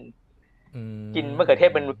ก็กิน อืกินมะเขือเท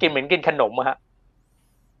ศมมันกินเหมือนกินขนมอะฮะ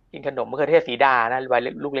กินขนมมะเขือเทศสีดานะใบ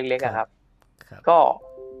ลูกเล็กครับๆอะครับครับก็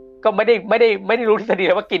ก็ไม่ได้รู้ทฤษฎีเ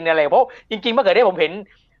ลยว่ากินอะไรเพราะจริงๆมะเขือเทศผมเห็น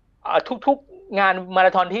ทุกๆงานมาร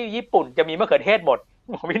าธอนที่ญี่ปุ่นจะมีมะเขือเทศหมด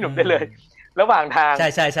บอกพี่หนุ่อืมมได้เลยระหว่างทางใช่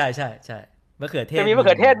ใช่ใช่ใช่ใช่มะเขือเทจะมีมะศมีเ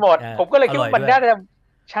ขือเทศหมดผมก็เลยคิดอร่อยด้วยว่ามันน่าจะ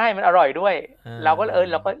ใช่มันอร่อยด้วยเอเราก็อ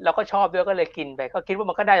เราก็ชอบด้วยก็เลยกินไปก็คิดว่า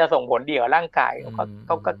มันก็ได้จะส่งผลดีกับร่างกายอืก็ม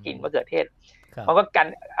ก็อืมก็กินมะเขือเทศครับมันก็กัน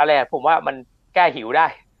อะไรอะผมว่ามันแก้หิวได้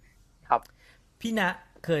ครับพี่ณ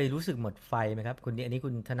เคยรู้สึกหมดไฟไหมครับคุณนี้อันนี้คุ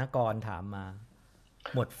ณธนกรถามมา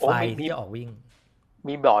หมดไฟโอ้มี ที่จะออกวิ่ง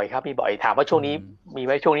มีบ่อยครับมีบ่อยถามว่าช่วงนี้อืมมีไห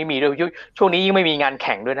มช่วงนี้มีด้วยช่วงนี้ยิ่งไม่มีงานแ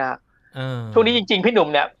ข่งด้วยนะฮะเออช่วงนี้จริงๆพี่หนุ่ม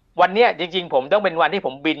เนี่ยวันเนี้ยจริงๆผมต้องเป็นวันที่ผ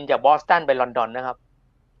มบินจากบอสตันไปลอนดอนนะครับ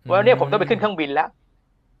อืวันเนี้ยผมต้องไปมขึ้นเครื่องบินแล้ว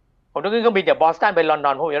ผมต้องขึ้นเครื่องบินจากบอสตันไปลอนด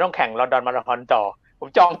อนเพราะผมจะต้องแข่งลอนดอนมาราธอนต่อผม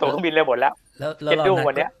จองตั๋วแล้ว เครื่องบินเลยหมดแล้วแล้วเจ็ดเรานัดก็ดู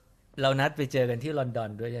วันเนี้ยเรานัดไปเจอกันที่ลอนดอน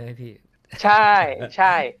ด้วยใช่ไหมพี่ใช่ใ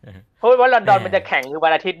ช่เพราะว่าลอนแหมดอนมันจะแข่งคือวั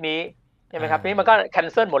นอาทิตย์นี้ใช่ไหมอ่าครับนี่มันก็แคน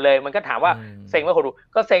เซิลหมดเลยมันก็ถามว่าอืมเซ็งไหมคนดู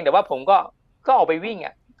ก็เซ็งแต่ว่าผมก็ออกไปวิ่งอ่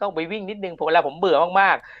ะก็ออกไปวิ่งนิดนึงผมเวลาผมเบื่อม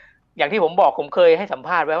ากๆอย่างที่ผมบอกผมเคยให้สัมภ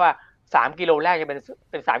าษณ์ไว้ว่า3 กิโลแรกจะเ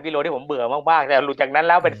ป็น3 กิโลที่ผมเบื่อมากๆแต่หลุดจากนั้น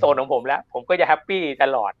แล้วอืมเป็นโซนของผมแล้วผมก็จะแฮปปี้ต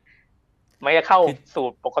ลอดไม่จะเข้าคือสู่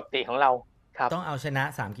ปกติของเราครับต้องเอาชนะ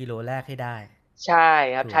3 กิโลแรกให้ได้ใช่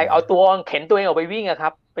ครับถูกไหมใช่เอาตัวเข็นตัวเองออกไปวิ่งอะครั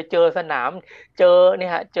บไปเจอสนามเจอเนี่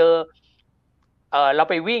ยฮะเจอ เรา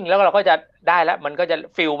ไปวิ่งแล้วเราก็จะได้แล้วมันก็จะ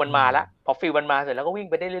ฟิลมันอืมมาแล้วพอฟิลมันมาเสร็จแล้วก็วิ่ง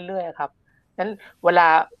ไปได้เรื่อยๆครับนั้นเวลา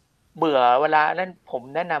เบื่อเวลานั้นผม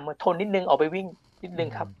แนะนำว่าทนนิดนึงออกไปวิ่งนิดนึอืง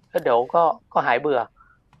ครับมแล้วเดี๋ยวก็หายเบื่อ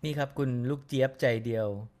นี่ครับคุณลูกเจี๊ยบใจเดียว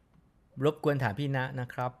รบกวนถามพี่ณนะ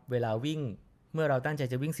ครับเวลาวิ่งเมื่อเราตั้งใจ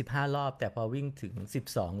จะวิ่ง15รอบแต่พอวิ่งถึง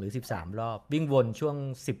12หรือ13รอบวิ่งวนช่วง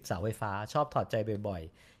10เสาไฟฟ้าชอบถอดใจบ่อย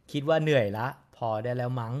ๆคิดว่าเหนื่อยละพอได้แล้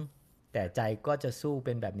วมั้งแต่ใจก็จะสู้เ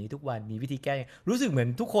ป็นแบบนี้ทุกวันมีวิธีแก้รู้สึกเหมือน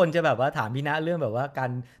ทุกคนจะแบบว่าถามพี่ณเรื่องแบบว่ากา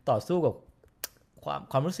รต่อสู้กับ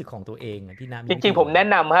ความรู้สึกของตัวเองพี่ณมีวิจริงๆผมธียังไงแนะ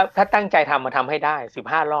นำครับถ้าตั้งใจทำมาทำให้ได้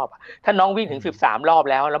15 รอบถ้าน้องวิ่งถึง13 รอบ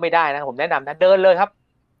แล้วไม่ได้นะผมแนะนำนะเดินเลยครับ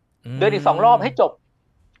อืเดินอีก2 รอบมให้จบ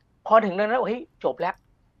พอถึงนั้นแล้วเฮ้ยจบแล้ว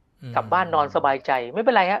อืกลับบ้านนอนมสบายใจไม่เ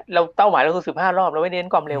ป็นไรฮะเราเป้าหมายเราคือ15 รอบเราไม่เน้น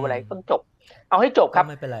ความเร็วอะไรต้องจบเอาให้จบครับก็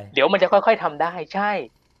ไม่เป็นไร เดี๋ยวมันจะค่อยๆทำได้ใช่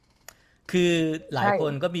คือหลายใช่ค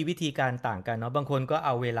นก็มีวิธีการต่างกันเนาะบางคนก็เอ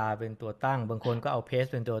าเวลาเป็นตัวตั้งบางคนก็เอาเพส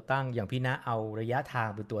เป็นตัวตั้งอย่างพี่นะเอาระยะทาง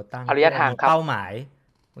เป็นตัวตั้งเอาระเพื่อมียะทางครับ เป้าหมาย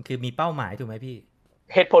มันคือมีเป้าหมายถูกไหมพี่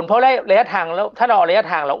เหตุผลเพราะระยะทางแล้วถ้าเราเอาระยะ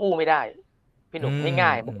ทางเราอู้ไม่ได้พี่หนุ่มอืมง่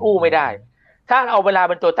ายๆอืมันอู้ไม่ได้มอืมอืมถ้าเอาเวลา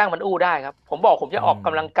เป็นตัวตั้งมันอู้ได้ครับผมบอกผมจะอืมออกก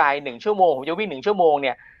ำลังกาย1 ชั่วโมงผมจะวิ่ง1 ชั่วโมงเ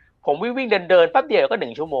นี่ยผมวิ่งเดินแป๊บเดียวก็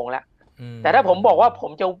1 ชั่วโมงแล้วอืแต่ถ้าผมบอกว่ามผ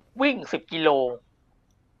มจะวิ่ง10 กิโล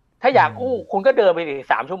ถ้าออืมยากอู้คุณก็เดินไปสิ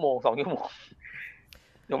3 ชั่วโมง2 ชั่วโมง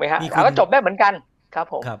ถูกไหมฮะนี่คุณก็จบได้เหมือนกันครับ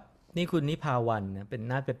ผมครับนี่คุณนิพาวันนะเป็น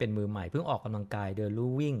น่าจะเป็นมือใหม่เพิ่งออกกำลังกายเดิน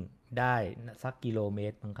ลู่วิ่งได้สักกิโลเม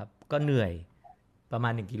ตรมั้งครับก็เหนื่อยประมา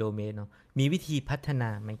ณ1 กิโลเมตรเนาะมีวิธีพัฒนา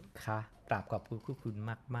ไหมคะกราบขอบคุณ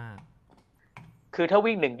มากคือถ้า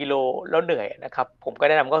วิ่ง1 กิโลแล้วเหนื่อยนะครับผมก็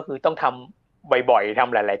แนะนำก็คือต้องทำบ่อยๆท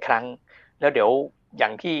ำหลายๆครั้งแล้วเดี๋ยวอย่า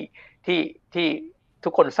งที่ที่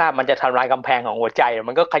ทุกคนทราบมันจะทำลายกำแพงของหัวใจ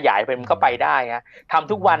มันก็ขยายไปๆมันก็ไปได้ฮะทำอื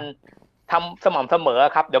มทุกวันทำสม่ำเสมอ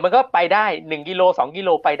ครับเดี๋ยวมันก็ไปได้1 กิโล2 กิโล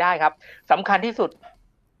ไปได้ครับสำคัญที่สุด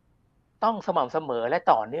ต้องสม่ำเสมอและ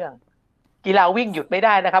ต่อเนื่องกีฬาวิ่งหยุดไม่ไ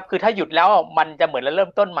ด้นะครับคือถ้าหยุดแล้วมันจะเหมือนเราเริ่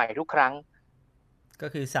มต้นใหม่ทุกครั้ง ก็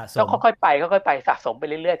คือสะสต้องม ค่อยๆไปสะสมไป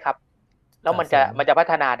เรื่อยๆครับแล้วมันจะสะสมพั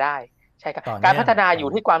ฒนาได้ใช่ครับต่อเนื่องการพัฒนาต่ออยู่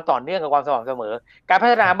ที่ความต่อเนื่องกับความสม่ำเสมอการพั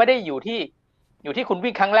ฒครับนาไม่ได้อยู่ที่คุณ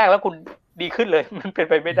วิ่งครั้งแรกแล้วคุณดีขึ้นเลยมันเป็น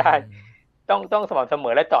ไปไม่อืได้มต้องสม่ำเสม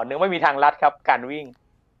อและต่อเนื่องไม่มีทางลัดครับการวิ่ง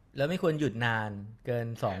แล้วไม่ควรหยุดนานเกิน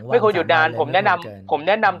2ไม่วัน3ควรหยุดนานวันเลยไม่ควรเกินผมแ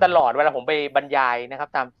นะอืนำตมลอดเวลาผมไปบรรยายนะครับ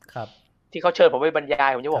ตามครับที่เขาเชิญผมไปบรรยาย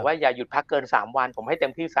ผมจะครับบอกว่าอย่าหยุดพักเกิน3 วันผมให้เต็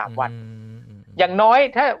มที่สามอืวันมอืมอืมอย่างน้อย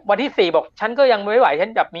ถ้าวันที่4บอกฉันก็ยังไม่ไหวฉัน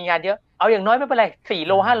แบบมีงานเยอะเอาอย่างน้อยไม่เป็นไร4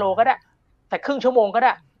 โลอ่5 โลก็าได้แต่ครึ่งชั่วโมงก็ไ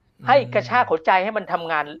ด้ อืให้กระมชากหัวใจให้มันท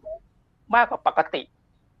ำงานมากกว่าปกติ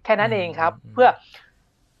แค่อืนั้นเองมครับอืมเ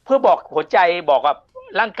พื่อบอกหัวใจบอกกับ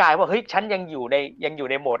ร่างกายว่าเฮ้ยฉันยังอยู่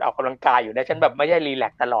ในโหมดออกกำลังกายอยู่นะฉันแบบไม่ได้รีแล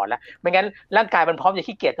กซ์ตลอดแล้วไม่งั้นร่างกายมันพร้อมจะ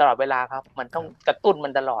ขี้เกียจตลอดเวลาครับมันต้องครับกระตุ้นมั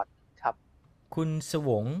นตลอดครับคุณสว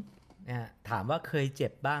งนะถามว่าเคยเจ็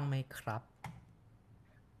บบ้างไหมครับ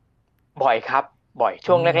บ่อยครับบ่อย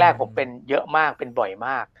ช่วอืงแรกๆผมมเป็นเยอะมากเป็นบ่อยม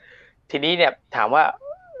ากทีนี้เนี่ยถามว่า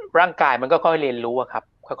ร่างกายมันก็ค่อยเรียนรู้อะครับ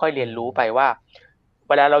ค่อยๆเรีอืมยนรู้ไปว่า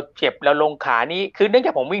เวลาเราเจ็บเราลงขานี้คือเนื่องจ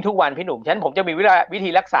ากผมวิ่งทุกวันพี่หนุ่มฉะนั้นผมจะมีวิธี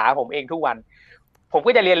รักษาผมเองทุกวันผม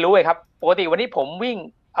ก็จะเรียนรู้เลยครับปกติวันนี้ผมวิ่ง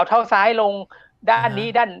เอาเท้าซ้ายลงด้าอ่าฮะนนี้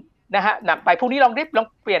ด้านนะฮะหนักไปพรุ่งนี้ลองเ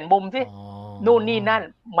ปลี่ยนมุมสิอ๋อนู่นนี่นั่น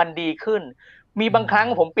มันดีขึ้นมีอืบางครั้ง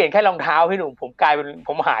ผมมเปลี่ยนแค่รองเท้าพี่หนุ่มผมกลายเป็นผ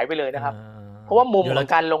มหายไปเลยเอนะครับเพอราะว่ามุมเดี๋ยวเราของ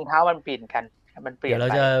การลงเท้ามันเปลี่ยนกันมันเปลี่ยนไปเดี๋ยวเรา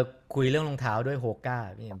จะคุยเรื่องรองเท้าด้วยโฮก้า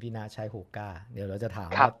พี่อย่างพี่นาใช้โฮก้าเดี๋ยวเราจะถาม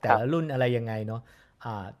ว่าแต่ครับครับละรุ่นอะไรยังไงเนาะ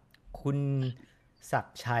อ่าคุณศัก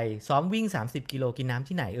ดิ์ชัยซ้อมวิ่ง30 กิโลกินน้ำ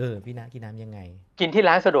ที่ไหนพี่นากินน้ำยังไงกินที่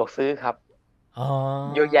ร้านสะดวกซื้อครับอ๋อ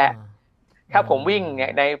เยอะแยะเอถ้าผมวิ่งอเนี่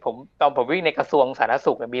ยตอนผมวิ่งในกระทรวงสาธารณ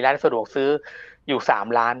สุขเนี่ยมีร้านสะดวกซื้ออยู่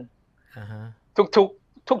3 ร้านอ่าฮะ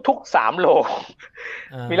ทุก3 โล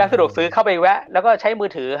เอ มีร้านสะดวกซื้ออเข้าไปแวะแล้วก็ใช้มือ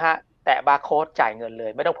ถือฮะแตะบาร์โค้ดจ่ายเงินเล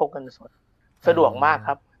ยไม่ต้องพกเงินสดเอสะดวกมากค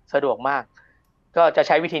รับอสะดวกมากก็จะใ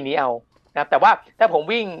ช้วิธีนี้เอานะครับแต่ว่าถ้าผม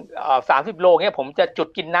วิ่ง30 โลเนี่ยผมจะจุด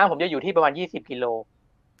กินน้ำผมจะอยู่ที่ประมาณ20 กิโล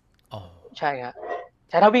อ๋อใช่ครับ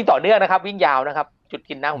ใช่ถ้าวิ่งต่อเนื่องนะครับวิ่งยาวนะครับจุด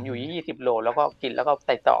กินน้ำผมอยู่อือฮึที่20 โลแล้วก็กินแล้วก็ไ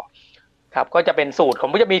ปต่อครับก็จะเป็นสูตรผม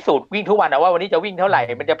ก็จะมีสูตรวิ่งทุกวันนะว่าวันนี้จะวิ่งเท่าไหร่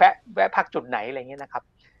อืมมันจะแวะพักจุดไหนอะไรเงี้ยนะครับ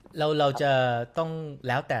เราจะต้องแ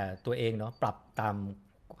ล้วแต่ตัวเองเนาะปรับตาม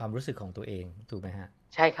ความรู้สึกของตัวเองถูกไหมฮะ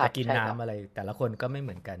ใช่ครับจะกินใช่ครับน้ำอะไรแต่ละคนก็ไม่เห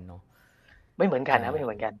มือนกันเนาะไม่เหมือนกันอ่า นะไม่เห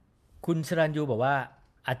มือนกันคุณสรัญยูบอกว่า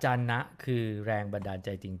อาจารย์นะคือแรงบันดาลใจ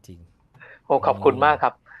จริงโอ้ๆนีขอบคุณ่มากค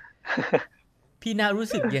รับ พี่นารู้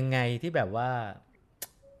สึกยังไงที่แบบว่า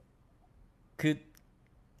คือ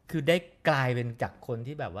คือได้กลายเป็นจากคน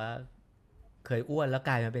ที่แบบว่าเคยอ้วนแล้ว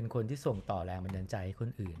กลายมาเป็นคนที่ส่งต่อแรงบันดาลใจให้คน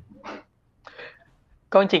อื่น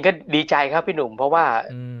ก็จริงๆก็ดีใจครับพี่หนุ่มเพราะว่า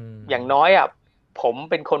อืมอย่างน้อยอ่ะผม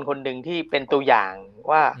เป็นคนหนึ่งที่เป็นตัวอย่าง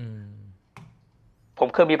ว่าอืมผม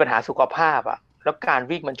เคยมีปัญหาสุขภาพอ่ะ แล้วการ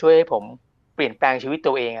วิ่งมันช่วยให้ผมเปลี่ยนแปลงชีวิต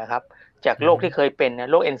ตัวเองอะครับจากอือฮึโรคที่เคยเป็นนะ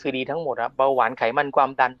โรค NCD ทั้งหมดครับเบาหวานไขมันความ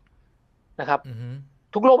ดันนะครับอือฮึ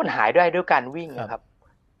ทุกโรคมันหายได้ด้วยการวิ่งครับนะครับ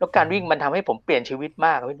แล้วอือฮึการวิ่งมันทำให้ผมเปลี่ยนชีวิตม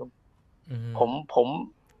ากครับพี่หนุ่มอือฮึผมผม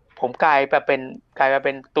ผมกลายมาเ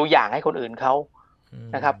ป็นตัวอย่างให้คนอื่นเขาอื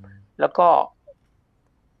นะครับมแล้วก็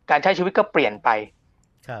การใช้ชีวิตก็เปลี่ยนไป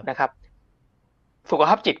ครับนะครับ สุขภ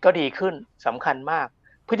าพจิตก็ดีขึ้นสำคัญมาก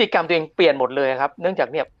พฤติกรรมตัวเองเปลี่ยนหมดเลยครับเนื่องจาก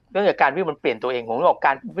การวิ่งมันเปลี่ยนตัวเองผมบอกก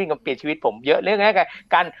ารวิ่งมันเปลี่ยนชีวิตผมเยอะเรื่องนี้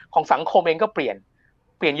การของสังคมเองก็เปลี่ยน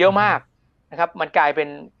เยอือฮึอะมากนะครับมันกลายเป็น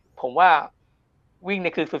ผมว่าวิ่ง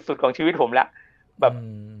นี่คือสุดๆของชีวิตผมละแบอืบ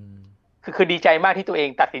มคือดีใจมากที่ตัวเอง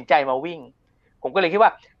ตัดสินใจมาวิ่งผมก็เลยคิดว่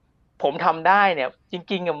าผมทำได้เนี่ยจ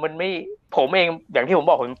ริงๆอ่ะมันไม่ผมเองอย่างที่ผม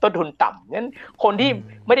บอกผมต้นทุนต่ำงั้นคนที่อื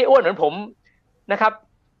มไม่ได้อ้วนเหมือนผมนะครับ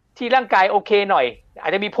ที่ร่างกายโอเคหน่อยอา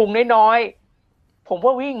จจะมีพุงน้อยๆผมว่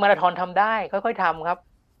าวิ่งมาราธอนทำได้ค่อยๆทำครับ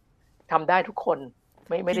ทำได้ทุกคน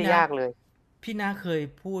ไม่ได้พี่นะยากเลยพี่นะเคย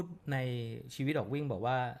พูดในชีวิตออกวิ่งบอก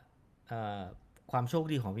ว่าเอ่อความโชค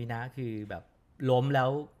ดีของพี่นะคือแบบล้มแล้ว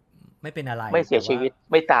ไม่เป็นอะไรไม่เสีแต่ว่ายชีวิต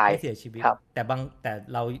ไม่ตายไม่เสียชีวิตครับ แต่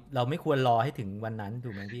เราไม่ควรรอให้ถึงวันนั้นถู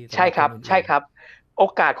กไหมพี่สำใช่ครับหรับคนอื่นใช่ครับโอ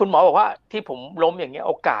กาสคุณหมอบอกว่าที่ผมล้มอย่างเงี้ย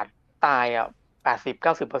โอกาสตายอ่ะ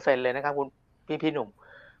80-90%เลยนะครับคุณพี่หนุ่ม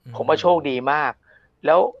ๆอืผมว่าโชมคดีมากแ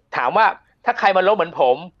ล้วถามว่าถ้าใครมาล้มเหมือนผ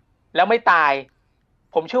มแล้วไม่ตาย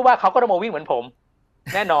ผมเชื่อว่าเขาก็ต้องมาวิ่งเหมือนผม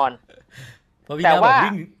แน่นอนเพราะพี่แต่ว่านะบอก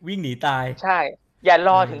วิ่งหนีตายใช่อย่าร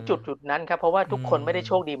เออถึงอจุดนั้นครับเพราะว่าอืทุกคนไม่ได้มโ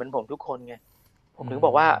ชคดีเหมือนผมทุกคนไงผมอืถึงบ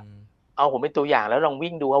อกว่ามเอาผมเป็นตัวอย่างแล้วลอง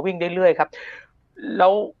วิ่งดูว่าวิ่งเรื่อยๆครับแล้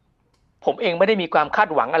วผมเองไม่ได้มีความคาด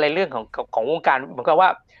หวังอะไรเรื่องของวงการเหมือนกับว่า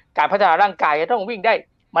การพัฒนาร่างกายจะต้องวิ่งได้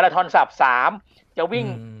มาราธอนสับ 3จะวิ่งอื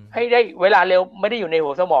มให้ได้เวลาเร็วไม่ได้อยู่ในหั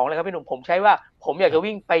วสมองเลยครับพี่หนุ่มผมใช้ว่าผมอยากครับจะ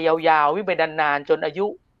วิ่งไปยาวๆวิ่งไปนานๆจนอายุ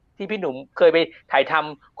ที่พี่หนุ่มเคยไปถ่ายท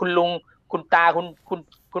ำคุณลุงคุณตา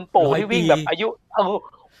คุณปู่ที่วิ่ง100 ปีแบบอายุ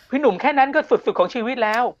พี่หนุ่มแค่นั้นก็สุดๆของชีวิตแ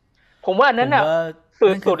ล้วผมว่าอันนั้นน่ะผมว่า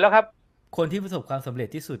นั่นคือสุดๆแล้วครับคนที่ประสบความสำเร็จ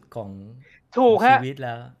ที่สุดขถูกฮะองชีวิตแ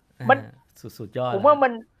ล้วมันสุดยอดแล้วฮะผมว่ามั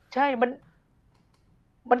นใช่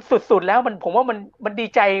มันสุดๆแล้วผมว่ามันดี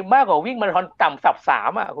ใจมากกว่าวิ่งมาราธอนต่ำสับ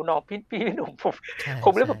 3อ่ะคุณน้องพี่หนุ่มผมใช่ผ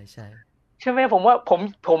มเลยแบบ ใช่ใช่ใช่ไหมผมว่าผ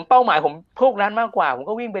มเป้าหมายผมพวกนั้นมากกว่าผม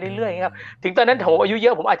ก็วิ่งไปอืเรื่อยๆอย่างเงี้ยครับมถึงตอนนั้นอืผมมอายุเยอ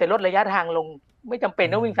ะผมอาจจะลดระยะทางลงไม่จำเป็นอื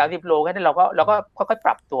มต้องวิ่ง30 โลแค่นั้นเราก็ค่อยๆป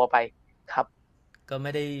รับตัวไปครับก็ไ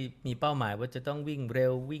ม่ได้มีเป้าหมายว่าจะต้องวิ่งเร็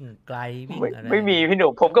ววิ่งไกลวิ่งอะไรไม่มีพี่หนุ่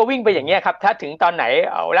มผมก็วิ่งไปอืมอย่างเงี้ยครับถ้าถึงตอนไหน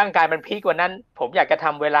เอาร่างกายมันพีคกว่านั้นผมอยากจะท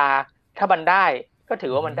ำเวลาถ้ามันได้ก็ถื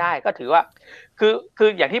ออือฮึว่ามันได้ก็ถือว่าคือ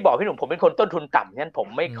อย่างที่บอกพี่หนุ่มผมเป็นคนต้นทุนต่ำงั้นผม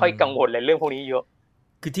ไม่อืค่อยมกังวลเลยเรื่องพวกนี้เยอะ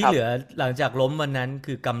คือครับ ที่เหลือหลังจากล้มวันนั้น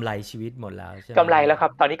คือกำไรชีวิตหมดแล้วใช่ไหมกำไรพี่แล้วครั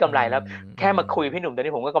บตอนนี้กำอืไรแล้วมอืแค่มามคุยพี่หนุ่มตอน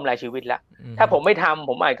นี้ผมก็กำไรชีวิตแล้วอืมถ้าผมไม่ทำ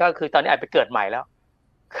ผมอาจก็คือตอนนี้อาจไปเกิดใหม่แล้ว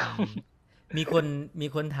คอืรับ ม มีคนมี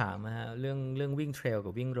คนถามนะฮะเรื่องวิ่งเทรล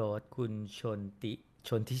กับวิ่งโรดคุณช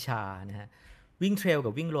นทิชานะฮะวิ่งเทรล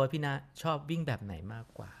กับวิ่งโรดพี่นะชอบวิ่งแบบไหนมาก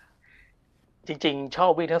กว่าจริงๆชอ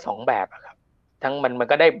บวิ่งทั้งสองแบบอะครับทั้งมัน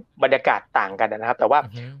ก็ได้บรรยากาศต่างกันนะครับแต่ว่าอื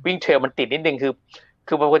อฮึวิ่งเทรลมันติดนิดนึง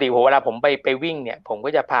คือปกติผมเวลาผมไปวิ่งเนี่ยผมก็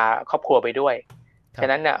จะพาครอบครัวไปด้วยครับฉะ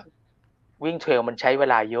นั้นเนี่ยวิ่งเทรลมันใช้เว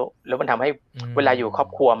ลาเยอะแล้วมันทำให้อืเวลาอยู่ครอบ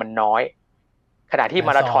ครัวมมันน้อยขณะที่ม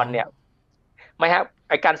าราการซ้อมธอนเนี่ยไม่ฮะ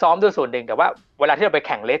ไอการซ้อมด้วยส่วนหนึ่งแต่ว่าเวลาที่เราไปแ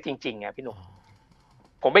ข่งเลสจริงๆอ่ะพี่หนุ่ม อ๋อ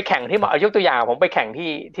ผมไปแข่งที่ครับมาเอายกตัวอย่างผมไปแข่ง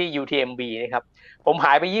ที่ UTMB นะครับผมห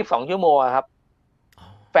ายไป22 ชั่วโมงครับอ๋อ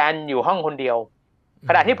แฟนอยู่ห้องคนเดียวอื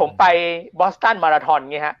ขณะที่ผมไปมบอสตันมาราธอนเ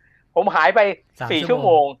งี้ยฮะผมหายไปสี่สามชั่วโม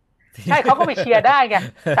ง ชั่วโมงใช่เขาก็ไปเชียร์ได้ไง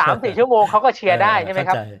3-4 ชั่วโมงเขาก็เชียร์ได้ใช่ไหม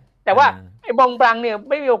ครับเข้าใจแต่เอว่าอไอ้บองบลังเนี่ย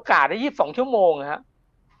ไม่มีโอกาสได้22 ชั่วโมงฮะ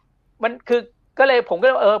มันคือก็เลยผมก็เ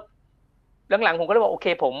ลยหลังๆผมก็เลยบอกโอเค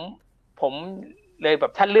ผมเลยแบ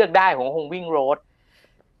บถ้าเลือกได้ผมคงวิ่งโรด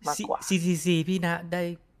มากกว่า CCC พี่นะได้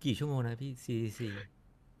กี่ชั่วโมงนะพี่ CCC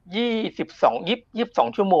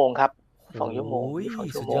 22 ชั่วโมงครับโสองชั่วโมงอ้ย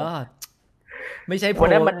22 ชั่วโมงสุดยอดไม่ใช่โปรวัน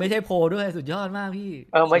นั้นมันไม่ใช่โปรด้วยสุดยอดมากพี่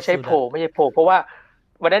ไม่ใช่สุดๆอ่ะโผล่ไม่ใช่โผล่เพราะว่า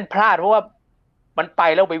วันนั้นพลาดเพราะว่ามันไป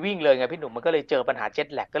แล้วไปวิ่งเลยไงพี่หนุ่มมันก็เลยเจอปัญหาเจ็ต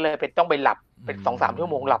แลกก็เลยเป็นต้องไปหลับอืเป็น2-3 ชั่ว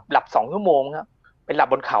โมงม หลับ2 ชั่วโมงครับไปหลับ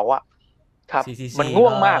บนเขาอ่ะครับมัน CCC ง่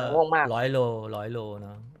วงก็มากง่วงมาก100 โล100 โลเน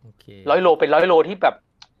าะโอเค100 โลเป็น100 โลที่แบบ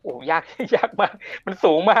โอ้ยากยากมากมัน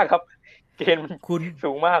สูงมากครับเกณฑ์มันคุณ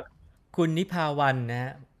สูงมากคุณนิพาวันนะฮ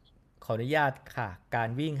ะขออนุญาตค่ะการ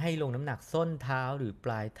วิ่งให้ลงน้ำหนักส้นเท้าหรือป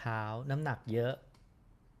ลายเท้าน้ำหนักเยอะ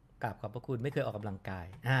กราบขอบพระคุณไม่เคยออกกำลังกาย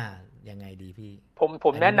ยังไงดีพี่ผ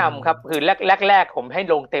มแนะอันนี้มันนำครับคือแรกผมให้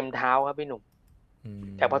ลงเต็มเท้าครับพี่หนุ่ม อื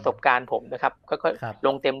จากปมระสบการณ์ผมนะครับก็ครับล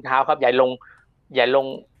งเต็มเท้าครับอย่าลง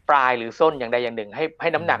ปลายหรือส้นอย่างใดอย่างหนึ่งให้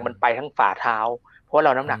อืน้ำหนักมมันไปทั้งฝ่าเท้าเพราะว่าเร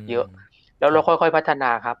าน้ำหอืมนักเยอะแล้วครับเราค่อยๆพัฒนา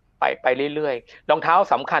ครับ ไปเรื่อยๆรองเท้า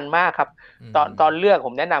สำคัญมากครับตอนเลือกผ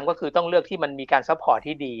มแนะนำก็คือต้องเลือกที่มันมีการซัพพอร์ต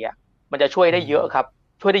ที่ดีอ่ะมันจะช่วยได้เยอะครับ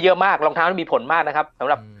ช่วยได้เยอะมากรองเท้ามีผลมากนะครับสำ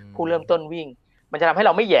หรับผู้เริ่มต้นวิ่งมันจะทำให้เร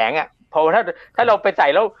าไม่แหยงอ่ะเพราะถ้าเราไปใส่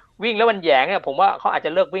แล้ววิ่งแล้วมันแหยงเนี่ยผมว่าเขาอาจจ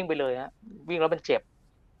ะเลิกวิ่งไปเลยฮะวิ่งแล้วมันเจ็บ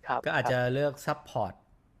ครับก็อาครับจจะเลือกซัพพอร์ต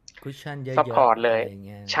คุชชั่นซัพพเยอะอร์ตเลยๆอะไรเ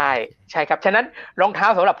งี้ยใช่โอเคใช่ครับฉะนั้นรองเท้า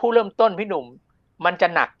สำหรับผู้เริ่มต้นพี่หนุ่มมันจะ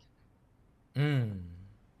หนักอืม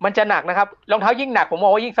มันจะหนักนะครับรองเท้ายิ่งหนักผมมอ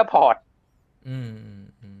งว่ายิ่งซัพพอร์ต อืมอืม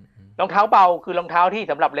อืมอืมรองเท้าเบาคือรองเท้าที่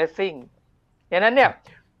สำหรับเลสซิ่งดังนั้นคเนี่ยรับ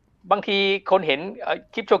บางทีคนเห็น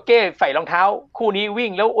คลิปโชเก้ใส่รองเท้าคู่นี้วิ่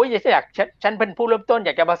งแล้วโอ๊ยอยากฉันเป็นผู้เริ่มต้นอย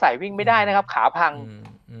ากจะมาใส่วิ่งไม่อืมได้นะครับขาพังอืม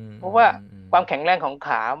อืมอืเพราะว่ามอืมความแข็งแรงของข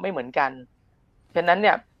าไม่เหมือนกันฉะนั้นเ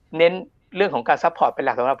นี่ยเน้นเรื่องของการซัพพอร์ตเป็นห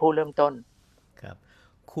ลักสำหรับผู้เริ่มต้นครับ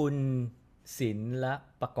คุณศิล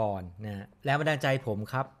ปกรณ์นะฮะแรงบันดาลใจผม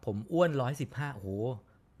ครับผมอ้วน115โอ้โห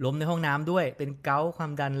ล้มในห้องน้ำด้วยเป็นเกาต์ควา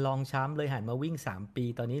มดันรองช้ำเลยหันมาวิ่ง3 ปี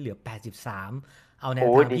ตอนนี้เหลือ83เอาแนวโ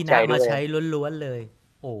อ้ทางดีพี่ใจด้วยณมาใช้ล้วนๆเลย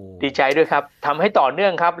โอ้ดีใจด้วยครับทำให้ต่อเนื่อ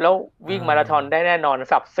งครับแล้วอ่วิ่งมาราธอนได้าแน่นอน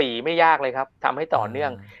สับ 4ไม่ยากเลยครับทำให้ต่ออ่เนื่อ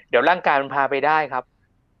งาเดี๋ยวร่างกายมันพาไปได้ครับ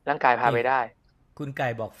ร่างกายพานี่ ไปได้ คุณไก่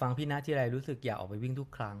บอกฟังพี่ณที่ไรรู้สึกอยากออกไปวิ่งทุก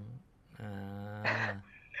ครั้งอ่า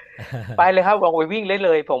ไปเลยครับลองไปวิ่งเล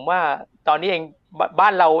ยผมว่าตอนนี้เองบ้า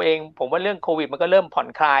นเราเองผมว่าเรื่องโควิดมันก็เริ่มผ่อน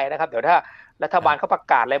คลายนะครับเดี๋ยวถ้ารัฐครับบาลเขาประ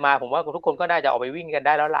กาศอะไรมาผมว่าทุกคนก็น่าจะออกไปวิ่งกันไ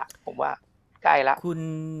ด้แล้วล่ะผมว่าใกล้ละคุณ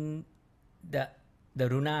เดด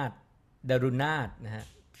รุนาดดรุนาดนะฮะ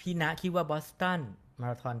พี่ณคิดว่าบอสตันมา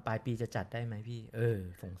ราธอนปลายปีจะจัดได้ไหมพี่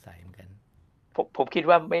สงสัยเหมือนกันผมคิด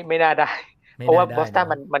ว่าไม่น่าได้เพไม่น่าราะว่าบอสตันได้เ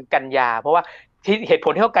นาะมันกันยาเพราะว่าที่เหตุผ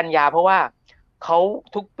ลที่เขากันยาเพราะว่าเขา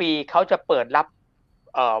ทุกปีเขาจะเปิดรับ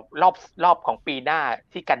รอบของปีหน้า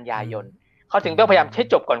ที่กันยาอืมยนเขาอืถึงต้องพยายามให้ม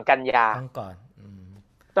จบก่อนกันยา ต้องก่อน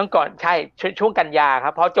ต้องก่อนใช่ช่วงกันยาค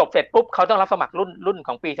รับพอจบเสร็จปุ๊บเขาต้องรับสมัครรุ่นข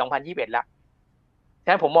องปี2021แล้วฉะ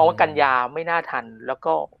นั้นผมมองอืว่ากันมยาไม่น่าทันแล้ว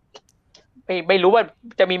ก็ไม่รู้ว่า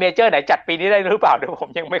จะมีเมเจอร์ไหนจัดปีนี้ได้หรือเปล่าเดี๋ยวผม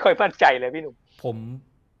ยังไม่ค่อยมั่นใจเลยพี่หนุ่มผม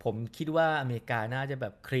ผมคิดว่าอเมริกาน่าจะแบ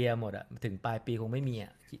บเคลียร์หมดอะถึงปลายปีคงไม่มีอ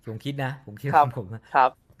ะผมคิดนะผมคิดครับว่าผมนะครั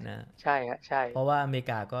บนะ ใช่ครับใช่เพราะว่าอเมริ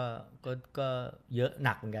กาก็เยอะห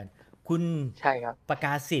นักเหมือนกันคุณใช่ครับประก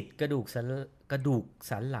าศสิทธิ์กระดูก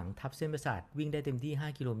สันหลังทับเส้นประสาทวิ่งได้เต็มที่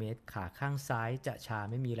5กิโลเมตรขาข้างซ้ายจะชา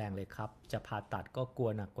ไม่มีแรงเลยครับจะผ่าตัดก็กลัว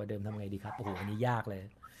หนักกว่าเดิมทำไงดีครับโอ้โหอันนี้ยากเลย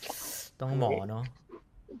ต้องอันนี้หมอเนาะ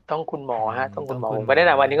ต้องคุณหมอฮะต้องคุณหมอผต้องคุณหมอมก็แนะ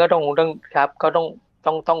นำวันนะนี้ก็ต้องครับก็ต้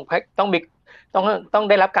องมีต้องต้อง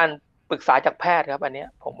ได้รับการปรึกษาจากแพทย์ครับอันเนี้ย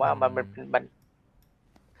ผมว่าอืมันมมัน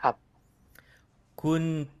ครับคุณ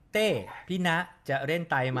เต้พี่ณจะเล่น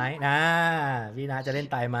ไตไหมนะพี่ณจะเล่น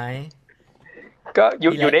ไตไหมก็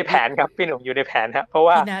พี่อยู่ในแผพี่นครับพี่หนุ่มอยู่ในแผนครับเพราะ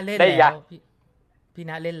ว่าพี่ณเล่นได้ยา แล้วพี่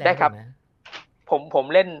ณเล่นแล้ได้ครับวถูกไหมผม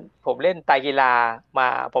เล่นไตรกีฬามา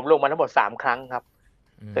ผมลงมาทั้งหมด3 ครั้งครับ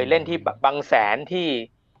อืเคยเล่นที่มบางแสนที่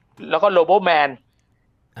แล้วก็โลโบแมน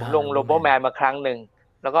ผมลงโลโรเบอร์แมน โบแมนมาครั้งหนึ่ง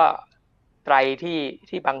แล้วก็ไตร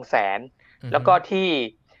ที่บางแสนแล้วอือฮึก็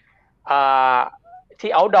อ่าที่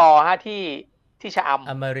เอาท์ดอร์ฮะที่ชะอ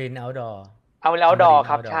อมรินทร์เอาท์ดอร์ำเอาแล้วดออมรินทร์ร์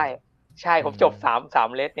ครับใช่เอาท์ดอร์ใช่อืผมจบมสาม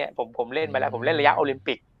เลสเนี่ยผมเล่นอืมาแล้วผมเล่นระยะโอลิมม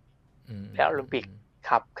ปิกอืมแล้วโอลิมปิกอืมค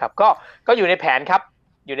รับก็อยู่ในแผนครับ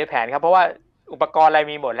อยู่ในแผนครับเพราะว่าอุปกรณ์อะไร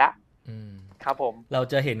มีหมดแล้วอืมครับผม เรา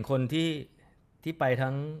จะเห็นคนที่ไป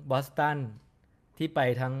ทั้งบอสตันที่ไป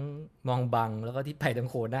ทั้งมองบังแล้วก็ที่ไปทั้ง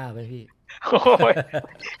โคนาไปพี่ โอ้ย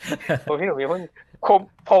ผมพี่หนุ่มอย่าเพิ่งผม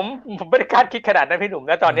ผมผมไม่ได้คาดคิดขนาดนั้นพี่หนุ่ม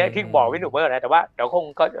นะตเออนนี้ที่บอกอพี่หนุ่มเมื่อนะแต่ว่าเดี๋ยวคง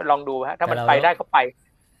ก็ลองดูฮะถ้ามันไปแต่เราได้ก็ไป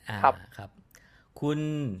อ่าครับครับคุณ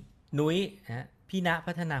นุ้ยฮะพี่ณ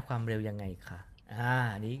พัฒนาความเร็วยังไงคะ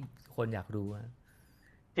อันนี้คนอยากรู้ฮะ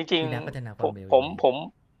จริงพี่ณพัฒนาๆความเร็วยังไงผม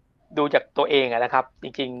ดูจากตัวเองอะนะครับจ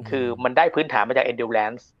ริงๆอืคือมมันได้พื้นฐานมาจาก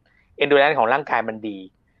endurance ของร่างกายมันดี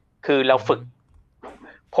คือเราอืมฝึก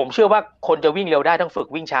ผมเชื่อว่าคนจะวิ่งเร็วได้ต้องฝึก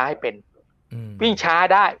วิ่งช้าให้เป็น อืมวิ่งช้า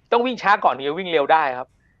ได้ต้องวิ่งช้าก่อนถึงจะวิ่งเร็วได้ครับ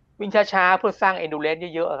วิ่งช้าๆเพื่อสร้าง endurance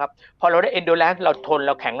เยอะๆครับพอเราได้ endurance เราทนเ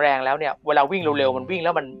ราแข็งแรงแล้วเนี่ยเวลาวิ่งอืเร็วๆมันวิ่งแล้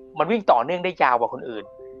วมันวิ่งต่อเนื่องได้ยาวกว่าคนอื่น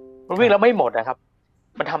มันครับวิ่งแล้วไม่หมดนะครับ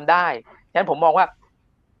มันทำได้ฉะนั้นผมมองว่า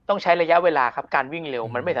ต้องใช้ระยะเวลาครับการวิ่งเร็วอื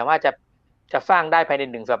มมันไม่สามารถจะสร้างได้ภายใน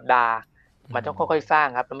1 สัปดาห์อืมันต้องม ค่อยๆสร้าง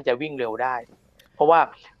ครับแล้วมันจะวิ่งเร็วได้เพราะว่า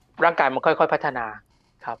ร่างกายมันค่อยๆพัฒนา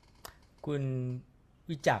ครับ คุณ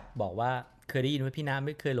วิจักรบอกว่าเคยได้ยินว่าพี่น้ำไ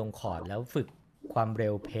ม่เคยลงคอร์ดแล้วฝึกความเร็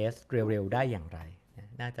วเพสเร็วๆได้อย่างไร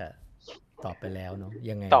น่าจะตอบไปแล้วเนาะ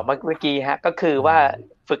ยังไงตอบเมื่อกี้ฮะก็คืออืว่าม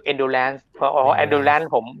ฝึก endurance เพราะendurance endurance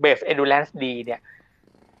ผม base endurance ดีเนี่ย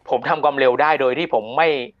ผมทำความเร็วได้โดยที่ผมไ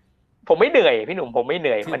ม่เหนื่อยพี่หนุ่มผมไม่เห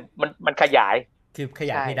นื่อยคือมันขยาย คือข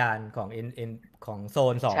ยายใช่เพดานของ N ของโซ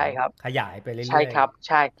น2ใช่ครับขยายไปใช่เรื่อยครับ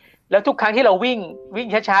ใช่แล้วทุกครั้งที่เราวิ่ง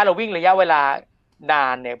ช้าๆเราวิ่งระยะเวลานา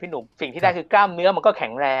นเนี่ยพี่หนุ่มสิ่งที่ๆครับได้คือกล้ามเนื้อมันก็แข็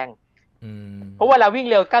งแรงอืมเพราะว่าเราวิ่ง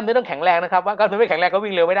เร็วกล้ามเนื้อต้องแข็งแรงนะครับว่ากล้ามเนื้อไม่แข็งแรงก็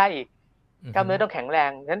วิ่งเร็วไม่ได้อีกอือฮึกล้ามเนื้อต้องแข็งแร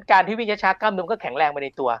งฉะนั้นการที่วิ่งช้าๆกล้ามเนื้อก็แข็งแรงไปใน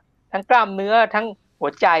ตัวทั้งกล้ามเนื้อทั้งหั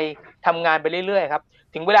วใจทำงานไปเรื่อยๆครับ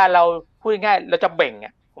ถึงเวลาเราพูดง่ายๆเราจะเบ่งอ่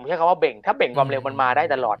ะผมใช้คำว่าเบ่งถ้าเบ่งความเร็วมันมาได้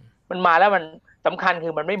ตลอดมันมาแล้วมันสำคัญคื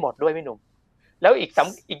อมันไม่หมดด้วยพี่หนุ่มแล้ว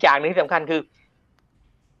อีกอย่างหนึ่งที่สำคัญคือ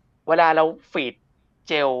เวลาเราฟีด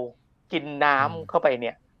เจลกินอืมน้ำเข้าไปเ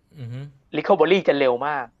นี่ยอือฮึรีคอเวอรี่จะเร็วม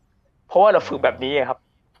ากเพราะว่าเราอ๋อฝึกแบบนี้ครับ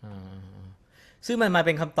อ่าซึ่งมันมาเ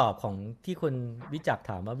ป็นคำตอบของที่คนวิจักษ์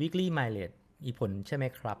ถามว่า weekly mileage มีผลใช่ไหม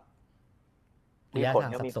ครับระมีผลยะทา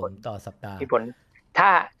งสับสนก็มีผลต่อสัปดาห์มีผล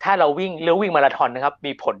ถ้าเราวิ่งมาราธอนนะครับ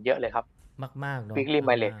มีผลเยอะเลยครับมากๆเนาะวิกฤตไ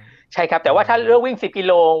มเลจมากใช่ครับๆแต่ว่าถ้าเลือกวิ่ง10 กิโ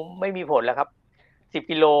ลไม่มีผลแล้วครับ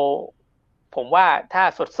10 กิโลผมว่าถ้า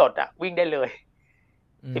สดอ่ะวิ่งได้เลย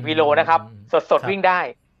อื10 กิโลนะครับมสดครับวิ่งได้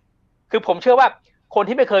คือผมเชื่อว่าคน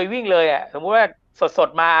ที่ไม่เคยวิ่งเลยอ่ะสมมติว่าสด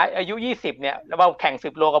มาอายุ20เนี่ยแล้วมาแข่ง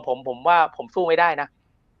10 โลกับผมว่าผมสู้ไม่ได้นะ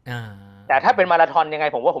อ่าแต่ถ้าเป็นมาราธอนยังไง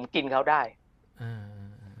ผมว่าผมกินเขาได้อ่า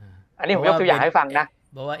อันนี้เพราะว่าผมยกตัวอย่างให้ฟังนะ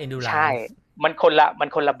เพราะว่า ใช่ endurance มันค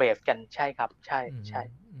นละเบสกันใช่ครับใช่อืมใช่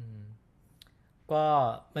อืมก็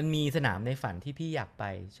มันมีสนามในฝันที่พี่อยากไป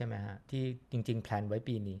ใช่ไหมฮะที่จริงๆแพลนไว้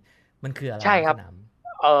ปีนี้มันคืออะไรใช่ครับ ฮะสนาม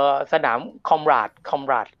สนามคอมร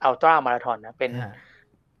าดอัลตร้ามาราธอนนะเป็นฮะ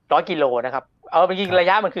100 กิโลนะครับเอาจริครับงๆระ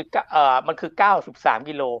ยะมันคือ93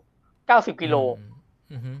 กิโล90 กิโลอืม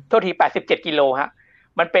อือฮึโทษที87 กิโลฮะ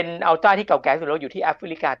มันเป็นอัลตร้าที่เก่าแก่สุดแล้วอยู่ที่แอฟ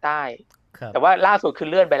ริกาใต้ครับแต่ว่าล่าสุดคือ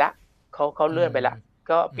เลื่อนไปละเขาอืมเลื่อนไปละ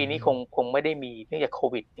ก็ปีนี้อือฮึคงไม่ได้มีเนื่องจากโค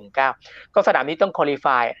วิด 19ก็สนามนี้ต้องคอลี่ฟ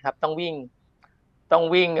ายนะครับต้องวิ่ง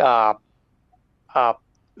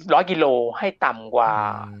100 กิโลให้ต่ำกว่าอื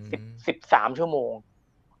สิบม13 ชั่วโมง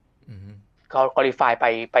อือฮึเขาคอลี่ฟาย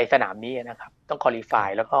ไปสนามนี้นะครับต้องคอลี่ครับฟาย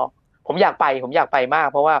แล้วก็ผมอยากไปมาก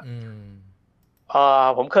เพราะว่าอืม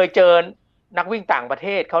ผมเคยเจอนักวิ่งต่างประเท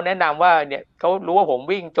ศเขาแนะนำว่าเนี่ยเขารู้ว่าผม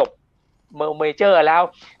วิ่งจบเมเจอร์แล้ว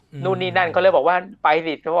อืนู่นนี่นั่นเขาเลยบอกว่าไป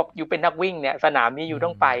สิเพราะว่าอยู่เป็นนักวิ่งเนี่ยสนามนี้ออืมยู่ต้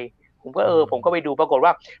องไปผมก็อืมผมก็ไปดูปรากฏว่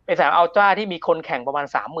าเป็นสนามอัลตร้าที่มีคนแข่งประมาณ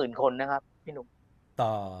30,000 คนนะครับพี่หนุ่ม ต่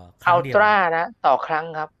อคอัรั้งเดียวลตร้านะต่อครั้ง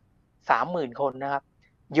ครับ30,000 คนนะครับ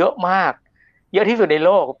เยอะมากเยอะที่สุดในโ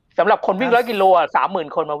ลกสำหรับคนวิ่ถ้าง100 กิโลอ่ะ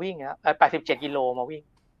30,000 คนมาวิ่งครับ87 กิโลมาวิ่ง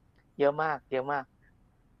เยอะมากเยอะมาก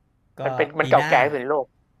ก็มันปีหน้าเก่าแก่ที่สุดในโลก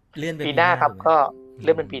เลื่อนไปปีปีหน้าหน้าถูกไหมครับก็อืเ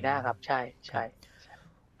ริ่มเป็นปีหน้ามครับใช่ใช่ครับ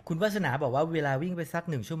คุณวาสนาบอกว่าเวลาวิ่งไปสัก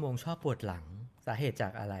1 ชั่วโมงชอบปวดหลังสาเหตุจา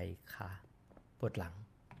กอะไรคะปวดหลัง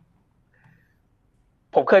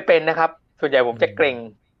ผมเคยเป็นนะครับส่วนใหญ่ผมอืมจะเกรง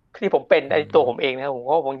ที่ผมเป็นอืไอ้ตัวมผมเองนะครับผม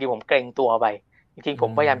ก็บางทีผมเกรงตัวไปจริงๆผอื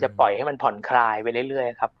มพยายามจะมปล่อยให้มันผ่อนคลายไปเรื่อย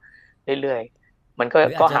ๆครับเรื่อยๆมันก็ห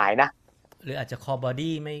รืออาจจะหายนะ หรืออาจจะคอบอ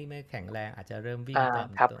ดี้ไม่แข็งแรงอาจจะเริ่มวิ่อ่างตอน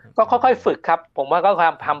ครับตัวก็อืมค่อยๆฝึกครับผมว่าก็ครั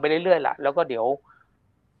บทำไปเรื่อยๆล่ะแล้วก็เดี๋ยว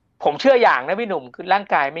ผมเชื่ออย่างนะพี่หนุ่มคือร่าง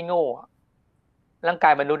กายไม่โง่อะร่างกา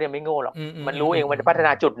ยมนุษย์เนี่ยไม่โง่หรอกอืมอืมมันรู้เองอืมอืมมันจะพัฒอืมน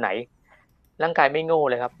าจุดไหนร่างกายไม่โง่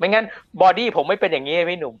เลยครับไม่งั้นบอดี้ผมไม่เป็นอย่างนี้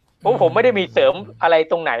พี่หนุ่มเพราะอืมผมไม่ได้มีเสริมอืมอะไร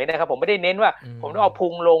ตรงไหนนะครับผมไม่ได้เน้นว่าอืมผมต้องเอาพุ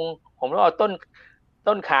งลงผมต้องเอา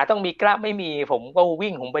ต้นขาต้องมีกล้ามไม่มีผมก็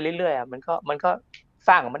วิ่งผมไปเรื่อยๆอะมันก็ส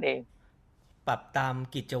ร้างของมันเองปรับตาม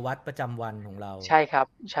กิจวัตรประจำวันของเราใช่ครับ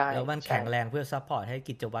ใช่แล้วมันใช่ แข็งแรงเพื่อซัพพอร์ตให้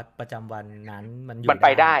กิจวัตรประจำวันนั้นมันอมันไป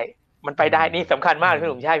ยู่ได้ได้มันไปอืมได้นี่สำคัญมากอืม พี่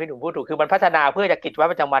หนุ่มใช่พี่หนุ่มพูดถูกคือมันพัฒนาเพื่อจะกิจวัตร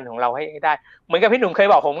ประจำวันของเราให้ได้เหมือนกับพี่หนุ่มเคย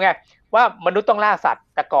บอกผมไงว่ามนุษย์ต้องล่าสัตว์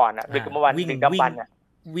แต่ก่อนอ่ะดึอ่ากดำบรรพ์วิ่งดึกวิ่งดำบรรพ์อ่ะ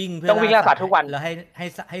วิ่งเพื่อต้องวิ่งล่าล่าสัตว์สัตว์ทุกวัน แล้วใ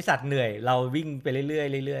ห้สัตว์เหนื่อยเราวิ่งไปเรื่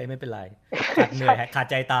อยๆเรื่อยๆไม่เป็นไรสัตว์ เหนื่อยใช่ขาด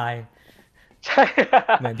ใจตายใช่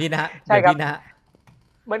เหมือนพี่นะเหใช่ครับมือนพี่นะ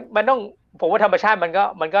มันต้องผมว่าธรรมชาติมัน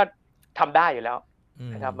ก็ทำได้อยู่แล้วอื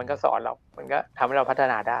มนะครับมันก็สอนเรามันก็ทำให้เราพัฒ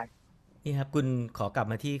นาได้นี่ครับคุณขอกลับ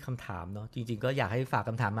มาที่คำถามเนาะจริงๆก็อยากให้ฝากค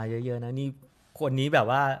ำถามมาเยอะๆนะนี่คนนี้แบบ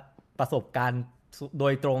ว่าประสบการณ์โด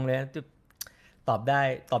ยตรงเลยนะจะตอบไ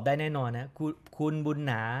ด้แน่นอนนะคุณบุญ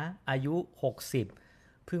หนาอายุ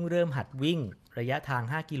60เพิ่งเริ่มหัดวิ่งระยะทาง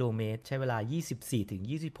5 กิโลเมตรใช้เวลา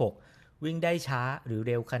24-26วิ่งได้ช้าหรือ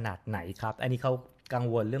เร็วขนาดไหนครับอันนี้เขากัง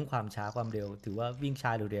วลเรื่องความช้าความเร็วถือว่าวิ่งช้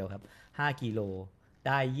าหรือเร็วครับ5 กิโลไ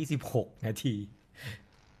ด้26 นาที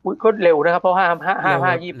อุ้ยก็เร็วนะครับเพราะห้าเร็วห้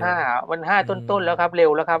าครับเร็วยี่ห้ามันห้าอืต้นมๆแล้วครับเร็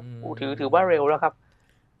วแล้วครับอืถือว่าเร็วแล้วครับ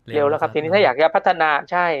เร็วแล้เร็วแล้วครับทีนี้ถ้าวครับเนาะอยากจะพัฒนา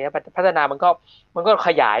ใช่พัฒนามันก็ข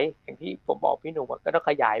ยายอย่างที่ผมบอกพี่หนุ่มก็ต้อง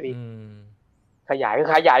ขยายไปอีอืกมขยาย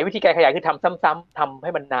วิธีการขยายคือทำซ้ำๆทำใ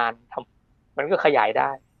ห้มันนานมันก็ขยายได้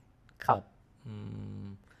ครับครับอืม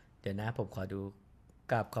เดี๋ยวนะผมขอดู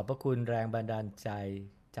กับขอบพระคุณแรงบันดาลใจ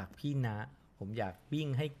จากพี่นะผมอยากวิ่ง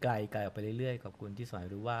ให้ไกลออกไปเรื่อยๆขอบคุณที่สอน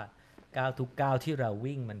รู้ว่า ก้าวทุกก้าวที่เรา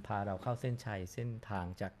วิ่งมันพาเราเข้าเส้นชัยเส้นทาง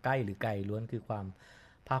จากใกล้หรือไกลล้วนคือความ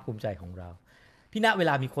ภาคภูมิใจของเราพี่ณเว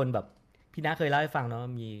ลามีคนแบบพี่ณเคยเล่าให้ฟังเนาะ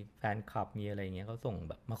มีแฟนคลับมีอะไรอย่างเงี้ยเขาส่ง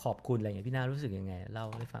แบบมาขอบคุณอะไรอย่างเงี้ยพี่ณรู้สึกยังไงเล่า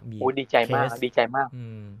ให้ฟังมีโอ้ดีใจเคมากสดีใจมากอื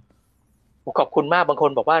มโอ้ขอบคุณมากบางค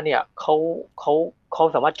นบอกว่าเนี่ยเขาเขา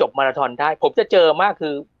สามารถจบมาราธอนได้ผมจะเจอมากคื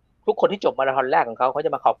อทุกคนที่จบมาราธอนแรกของเขาจ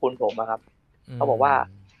ะมาขอบคุณผมอะครับอืเขาบอกว่า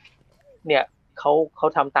มเนี่ยเขา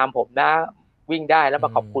ทำตามผมนะวิ่งได้แล้วอืมา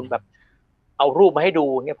ขอบมคุณแบบเอารูปมาให้ดู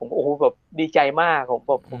เนี่ยผมก็โอ้โหแบบดีใจมากผม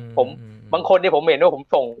ผมผมอืมผมอืมอืมบางคนเนี่ยผมเห็นว่าผม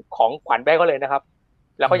ส่งของขวัญไปให้เขาเลยนะครับ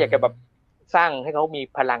แล้วอืมก็อยากจะแบบสร้างให้เขามี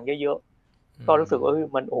พลังเยอะๆอืก็รู้สึกว่าม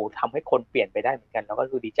มันโอ้ทำให้คนเปลี่ยนไปได้เหมือนกันแล้วก็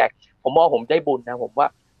คือดีใจผมมองผมได้บุญนะผมว่า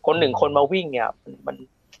คนหอืมนึ่งคนมาวิ่งเนี่ยมัน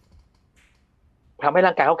ทำให้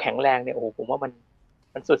ร่างกายเขาแข็งแรงเนี่ยโอ้โหผมว่า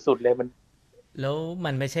มันสุดๆเลยมันแล้ว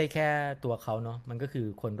มันไม่ใช่แค่ตัวเขาเนาะมันก็คือ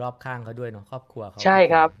คนรอบข้างเขาด้วยเนาะครอบครัวเขาใช่ทุกค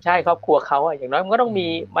นครับใช่ครอบครัวเขาอะอย่างน้อยมันก็ต้องมีอื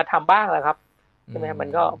มมาทำบ้างแหละครับใช่อืไหมมัน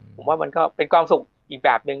ก็มผมว่ามันก็เป็นความสุขอีกแบ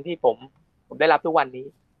บหนึ่งที่ผมได้รับทุกวันนี้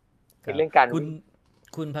ครับในเรื่องการคุณวิ่ง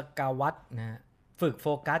คุณภกาวัฒน์นะฮะฝึกโฟ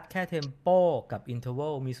กัสแค่เทมโปกับอินเทอร์วั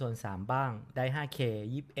ลมีโซน3บ้างได้ 5K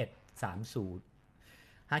 2130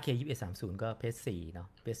 5K 2130ก็เพจ4เนาะ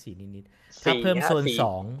เพจ4นิดๆถ้าสี่เพิ่มโซนสี่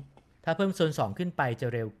2ถ้าเพิ่มโซน2ขึ้นไปจะ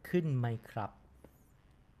เร็วขึ้นไหมครับ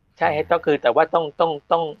ใช่อ่าก็คือแต่ว่า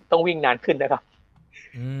ต้องวิ่งนานขึ้นนะครับ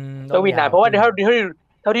อืมต้ต้องวิ่งนานเพราะว่าองยาวขึ้น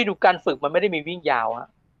เท่าที่ดูการฝึกมันไม่ได้มีวิ่งยาวฮะ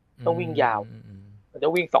อืต้องวิ่งมยาวอืมอืมอืมมันจะ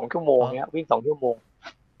วิ่ง2 ชั่วโมงเพราะ เนี้ยวิ่ง2 ชั่วโมง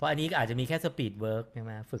เพราะอันนี้ก็อาจจะมีแค่สปีดเวิร์กใช่ไห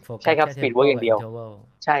มฝึกโฟใช่ครับสปีดกัสแค่เทมโปเวิร์กอย่างเดียวกับอินเทอร์วัล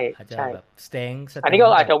ใช่อาจจะใช่แบบสอันนี้ก็เตร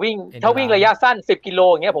นกับอาจจะวิ่งเอนถ้าวิ่งดูรานระยะสั้น10 กิโล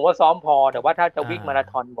อย่างเงี้ยผมว่าซ้อมพอแต่ว่าถ้าจะอ่วิ่งมารา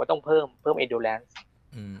ธาอนผมก็ต้องเพิ่ม endurance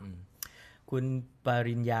อืมอืมคุณป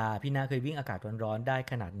ริญญาพี่นาเคยวิ่งอากาศร้อนๆได้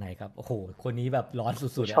ขนาดไหนครับโอ้โหคนนี้แบบร้อน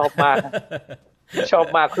สุดๆอะ ชอบมากชอบ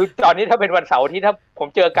มากคือตอนนี้ถ้าเป็นวันเสาร์ที่ถ้าผม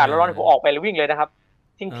เจออา เอกาศร้อนอๆผมออกไปวิ่งเลยนะครับ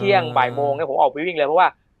เเที่ยงบ่ายโมอองเนี่ยผมออกไปวิ่งเลยเพราะว่า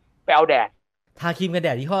ไปเอาแดดทาครีมกันแด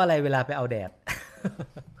ดยี่ห้ออะไรเวลาไปเอาแดด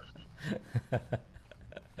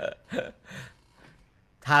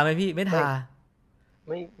ทาไหมพี่ไม่ไม่ทาไ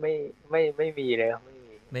ม่ไม่มีเลยครับไม่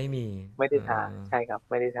มีไม่มีไม่เอได้ทาอ ใช่ครับ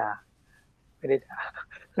ไม่ได้ทาไม่ได้ทา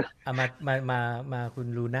อ่ะมาคุณ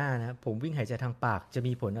ลูน่านะผมวิ่งหายใจทางปากจะ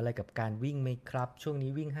มีผลอะไรกับการวิ่งไหมครับช่วง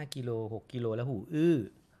นี้วิ่ง5 กิโล6 กิโลแล้วหูอื้อ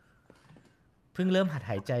เพิ่งเริ่มหัด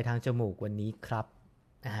หายใจทางจมูกวันนี้ครับ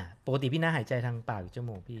อ่าปกติพี่น้าหายใจทางปากหรือจ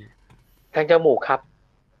มูกพี่ทางจมูกครับ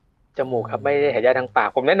จอืมูกครับไม่ได้หายใจทางมปาก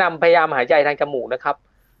ผมแนะนำพยายามหายใจทางจมูกนะครับ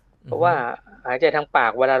เพอือฮึราะว่าหายใจทางปา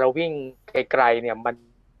กเวลาเราวิ่งไกลๆเนี่ย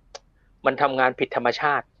มันทำงานผิดธรรมช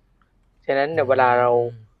าติฉะนั้นอืเนี่ยเวลาเรา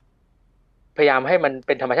มพยายามให้มันเ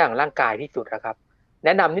ป็นธรรมชาติของร่างกายที่สุดนะครับแน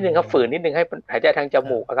ะนำนิดอืนึงครับฝืนนิดมนึงให้หายใจทางจค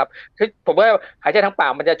รับมูกนะครับคือผมว่าหายใจทางปา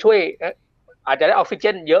กมันจะช่วยอาจจะได้ออกซิเจ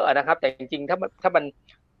นเยอะนะครับแต่จริงๆถ้ามัน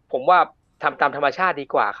ผมว่าทำตามธรรมชาติดี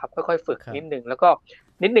กว่าครับค่อยๆฝึกครับนิดนึงแล้วก็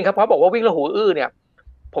นิดนึงครับเพราะบอกว่าวิ่งแล้วหูอื้อเนี่ย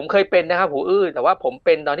ผมเคยเป็นนะครับหูอื้อแต่ว่าผมเ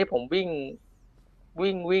ป็นตอนที่ผมวิ่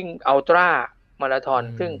งอัลตร้ามาราธอนอื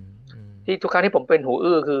ซึ่งมอืมที่ทุกครั้งที่ผมเป็นหู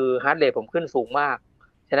อื้อคือฮาร์ทเรทผมขึ้นสูงมาก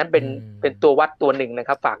ฉะนั้นเป็นอืเป็นมตัววัดตัวหนึ่งนะค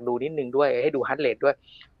รับฝากดูนิดนึงด้วยให้ดูฮาร์ทเรทด้วย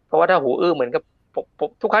เพราะว่าถ้าหูอื้อเหมือนกับผม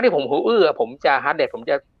ทุกครั้งที่ผมหูอื้อผมจะฮาร์ทเรทผม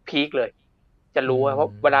จะพีคเลยจะอืรู้เพราะ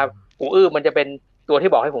เวลามหูอื้อมันจะเป็นตัวที่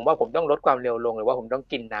บอกให้ผมว่าผมต้องลดความเร็วลงหรือว่าผมต้อง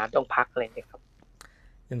กินน้ำต้องพักอะไรอย่างเงี้ยครับ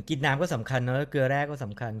อย่างกินน้ำก็สำคัญเนอะเกลือแร่ก็ส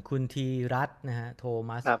ำคัญคุณทีรัตน์นะฮะโท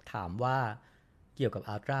มัสครับถามว่าเกี่ยวกับ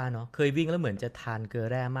อัลตร้าเนาะเคยวิ่งแล้วเหมือนจะทานเกลือ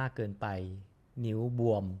แร่มากเกินไปนิ้วบ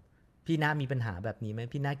วมพี่น้ามีปัญหาแบบนี้ไหม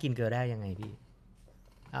พี่น้ากินเกลือแร่ยังไงพี่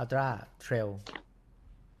Ultra Trail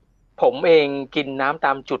ผมเองกินน้ำต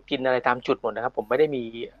ามจุดกินอะไรตามจุดหมดนะครับผมไม่ได้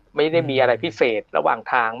มีอะไรพิเศษระหว่าง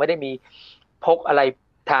ทางไม่ได้มีพกอะไร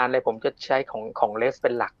ทานเลยผมจะใช้ของเลสเป็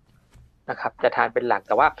นหลักนะครับจะทานเป็นหลักแ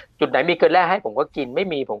ต่ว่าจุดไหนมีเกลือแร่ให้ผมก็กินไม่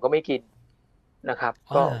มีผมก็ไม่กินนะครับ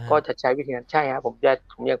ก็อ๋อเหรอฮะก็จะใช้วิธีนั้นใช่ครับผมยั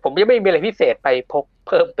งไม่มีอะไรพิเศษไปพกเ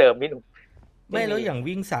พิ่มเติมนิดหนึ่งไม่ไม่แล้มีวอย่าง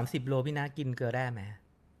วิ่ง30 โลพี่น้ากินเกลือแร่ไหม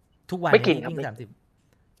ทุกวันไม่เนี้ยที่วิ่งกินครับไม่30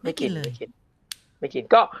ไม่ไม่กินเลยกินไม่กิน ไม่กิน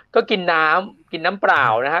ก็กินน้ำเปล่าฮ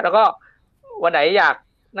ะนะฮะแล้วก็วันไหนอยาก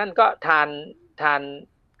นั่นก็ทาน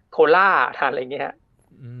โคลาทานอะไรเงี้ยฮะ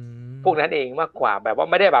อืมพวกนั้นเองมากกว่าแบบว่า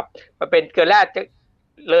ไม่ได้แบบมันเป็นเกลือแร่จะ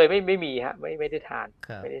เลยไม่มีฮะไม่ได้ทานค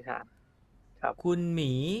รับไม่ได้ทานครับคุณห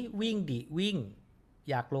มีวิ่งดิวิ่ง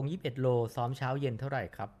อยากลง21 โลซ้อมเช้าเย็นเท่าไหร่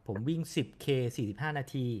ครับผมวิ่ง 10K 45 นา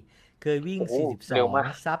ทีเคยวิ่งโอ้โหเร็ว42มา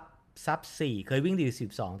กซับ4เคยวิ่ง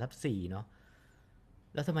42ทับ4เนาะ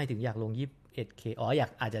แล้วทำไมถึงอยากลง21Kอ๋อ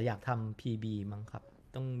อาจจะอยากทำ PB มั้งครับ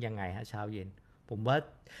ต้องยังไงฮะเช้าเย็นผมว่า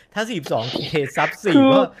ถ้า42K ซับ4คื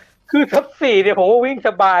อก็ คือทับสี่เนี่ยผมว่าวิ่งส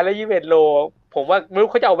บายแล้ว21 โลผมว่าไม่รู้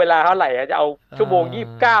เขาจะเอาเวลาเท่าไหร่อะจะเอาเอชั่วโมงอ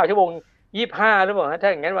29ชั่วโมง25หรือเปล่าฮะถ้า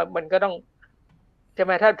อย่างนั้นมันก็ต้อง ใช่ไห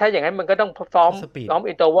มถ้าอย่างนั้นมันก็ต้องซ้อมก็สปีดซ้อม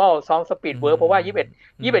อินเตอร์วัลซ้อมสปีดอืเวิร์กเพราะว่า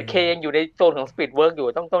อื21เคมยังอยู่ในโซนของสปีดเวิร์กอยู่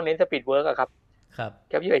ต้องเน้นสปีดเวิร์กอะครับครับ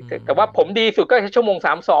ครับยี่สิบเอ็ดอืแต่ว่าม ผมดีสุดก็แค่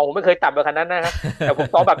1:32ผมไม่เคยต่ำกว่าคันนั้นนะครับแต่ผม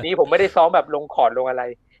ซ้อมแบบนี้ผมไม่ได้ซ้อมแบบลงคอร์ดลงอะไร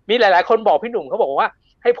มีหลายๆคนบอกพี่หนุ่มเขาบอกว่า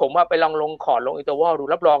ให้ผมไปลองลงคอร์ดลงอินเตอร์วัลดู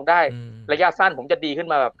รับรองได้อืมระยะสั้นผมจะดีขึ้น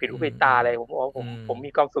มาแบบผิดหูอืมผิดตาเลยผมบอกว่าผมอืมผม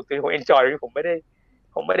มีความสุขจริงผมเอนจอยผมไม่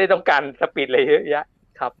ได้ต้องการสปีดเลยเยอะแยะ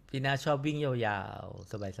ครับพี่นาชอบวิ่งยาว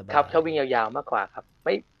ๆสครับบายชอบวิ่งยาวๆมากกว่าครับไ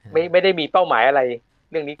ม่ๆฮะไม่ได้มีเป้าหมายอะไร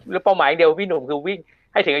เรื่องนี้แล้วเป้าหมายเดียวพี่หนุ่มคือวิ่ง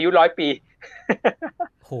ให้ถึงอายุ100 ปี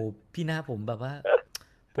โหพี่นาผมแบบว่า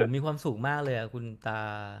ผมมีความสุขมากเลยอะคุณ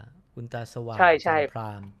ตาส ว่างใช่ใช่จันทร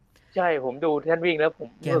ามใช่ผมดูท่านวิ่งแล้วผม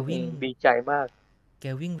แกวิ่งดีใจมากแก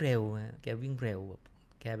วิ่งเร็วฮะแกวิ่งเร็วแบบ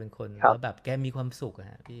แกเป็นคนครับแล้วแบบแกมีความสุขอะ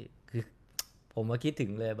ฮะพี่คือผมมาคิดถึ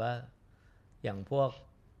งเลยว่าอย่างพวก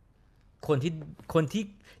คนที่คนที่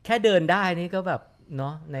แค่เดินได้นี่ก็แบบเนา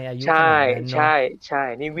ะในอายุใช่ขนาดนั้นใช่เนาะใช่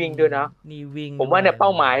นี่อืมวิ่งด้วยเนาะนี่วิ่งผมว่าด้วยเนี่ยเป้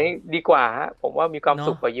าหมายดีกว่าฮะผมว่ามีความสุเน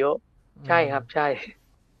าะขกว่าเยอะอืใช่ม ครับใช่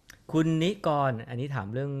คุณนิกรอันนี้ถาม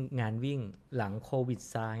เรื่องงานวิ่งหลังโควิด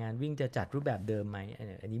ซางานวิ่งจะจัดรูปแบบเดิมไหม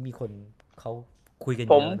อันนี้มีคนเขาคุยกัน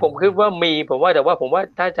ผมเยอะเนาะผมคิดว่ามีแต่ว่าผมว่า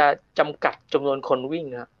ถ้าจะจำกัดจำนวนคนวิ่ง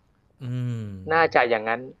นะอืมน่าจะอย่าง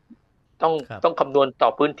นั้นต้องครับต้องคำนวณต่อ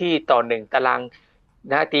พื้นที่ต่อ1 ตาราง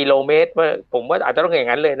กิโลเมตรว่าผมว่าอาจจะต้องอย่า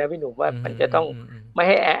งนั้นเลยนะพี่หนุ่มว่าอืมมันจะต้องอืมอืมอืมไม่ใ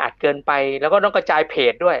ห้แออัดเกินไปแล้วก็ต้องกระจายเพ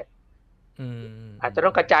จด้วยอืมอาจอืมอืมจะต้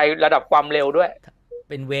องกระจายระดับความเร็วด้วย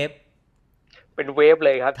เป็นเวฟเป็นเวฟเล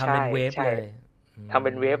ยครับใช่ทำเป็นเวฟใช่เลยอืทำเ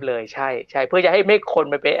ป็นเวมฟเลยใช่ใช่เพื่อจะให้ไม่คน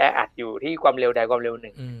มันไปแออัดอยู่ที่ความเร็วใดความเร็วห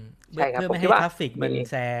นึ่งอืมใช่ครับเพื่อผมคิดว่าไม่ให้ทราฟฟิกมีมัน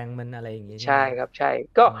แซงมันอะไรอย่างงี้ใช่ใช่ไหมครับใช่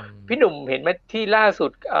ก็อืมพี่หนุ่มเห็นไหมที่ล่าสุ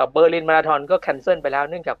ดเบอร์ลินมาราธอนก็แคนเซิลไปแล้วอื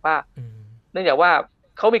มเนื่องจากว่า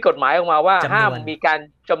เขามีกฎหมายออกมาว่าห้ามจำนวนมีการ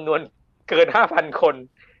จำนวนเกิน5,000 คน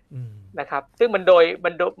อืมนะครับซึ่งมัน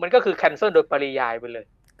ก็คือแคนเซิลโดยปริยายไปเลย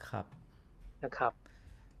ครับนะครับ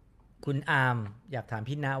คุณอาร์มอยากถาม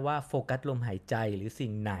พี่นะว่าโฟกัสลมหายใจหรือสิ่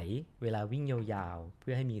งไหนเวลาวิ่งยาวๆเ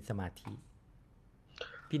พื่อให้มีสมาธิ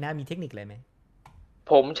พี่น้ามีเทคนิคอะไรไหม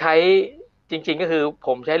ผมใช้จริงๆก็คือผ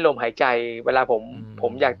มใช้ลมหายใจเวลาผมอืผ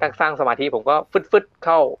มอยากมสร้างสมาธิผมก็ฟึดเ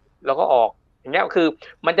ข้าแล้วก็ออกอย่างเงี้ยคือ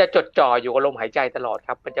มันจะจดจ่ออยู่กับลมหายใจตลอดค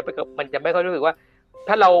รับมันจะไม่ค่อยรู้สึกว่า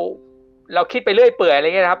ถ้าเราคิดไปเรื่อยเปื่อยอะไรเ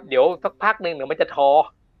งี้ยนะครับเดี๋ยวสักพักหนึ่งเดี๋ยวมันจะท้อ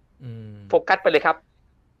อืมโฟกัสไปเลยครับ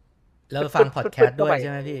แล้วฟังพอดแคสต์เข้าไป ด้วยใช่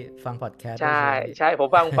ไหมพี่ฟังพอดแคสต์ใช่ด้วยใช่ไหมพี่ ใช่ผม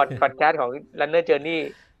ฟังพอดแคสต์ของ Runner Journey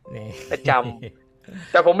นี่ ประจ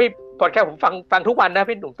ำแต่ผมมีพอดแคสต์ผมฟังทุกวันนะ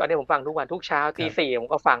พี่หนุ่มตอนนี้ผมฟังทุกวันทุกเช้าครับตี 4ผม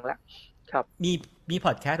ก็ฟังแล้วครับมีมีพ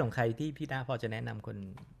อดแคสต์ของใครที่พี่น้าพอจะแนะนำคน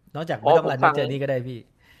นอกจากอ๋อไม่ต้องผมฟังรันเนอร์เจอร์นี่ก็ได้พี่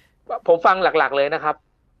หลักๆเลยนะครับ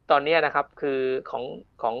ตอนนี้นะครับคือของ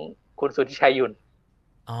ของคุณสุทธิชัยหยุ่น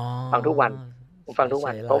อ๋อฟังทุกวันผมฟังทุกวัใ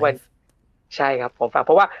ช้ไลนเพราะวันฟ์ใช่ครับผมฟังเ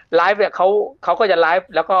พราะว่าไลฟ์เนี่ยเขาก็จะไลฟ์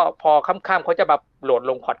แล้วก็พอค่ำๆเขาจะแบบโหลด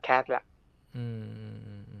ลงพอดแคสต์แล้ว อืมอืม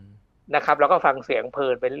อืมอืมนะครับแล้วก็ฟังเสียงเพลิ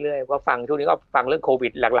นไปเรื่อยๆก็ฟังช่วงนี้ก็ฟังเรื่องโควิ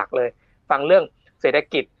ดหลักๆเลยฟังเรื่องเศรษฐ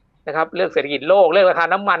กิจนะครับเรื่องเศรษฐกิจโลกเรื่องราคา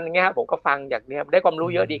น้ำมันอย่างเงี้ยครับผมก็ฟังอย่างเนี้ยได้ความรู้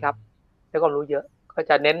อืเยอะดีมครับได้ความรู้เยอะก็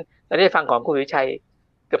จะเน้นจะได้ฟังของคุณวิชัย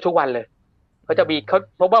เกือบทุกวันเลยเขาอืจะมีมเขา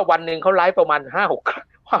เพราะว่าวันหนึ่งเขาไลฟ์ประมาณ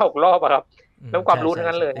5-65-6รอบอะครับอืมแล้วความรู้ทั้ใช่ใช่ง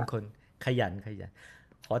นั้นเลยนะใช่เป็นคนขยัน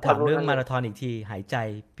ขอความถามเรื่องรู้ทั้งนั้นเลยมาราธอนอีกทีหายใจ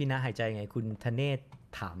พี่น้าหายใจไงคุณธเนศ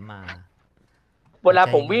ถามมาเวหายใจลา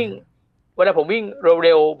ผมวิ่งยังไงฮะเวลาผมวิ่งเ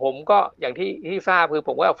ร็วๆผมก็อย่างที่ทราบคือผ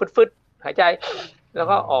มก็ฟึดๆหายใจแล้ว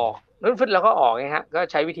อืก็ออกมฟึดๆแล้วก็ออกไงฮะก็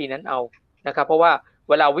ใช้วิธีนั้นเอานะครับเพราะว่า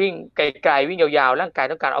เวลาวิ่งไกลๆวิ่งยาวๆร่างกาย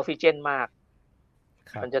ต้องการออกซิเจนมาก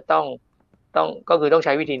ครับ มันจะต้องก็คือต้องใ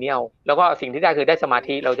ช้วิธีนี้เอาแล้วก็สิ่งที่ได้คือได้สมา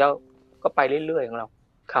ธิเราจะก็ไปเรื่อยๆของเรา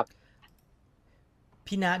ครับ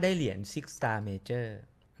พี่ณได้เหรียญ Six Star Major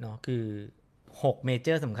เนาะคือ6เมเจ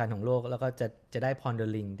อร์สำคัญของโลกแล้วก็จะได้พอนเดอ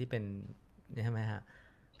ริงที่เป็นใช่ไหมฮะ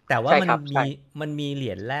แต่ว่าใช่มันครับใช่มีเห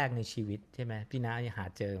รียญแรกในชีวิตใช่ไหมพี่ณหา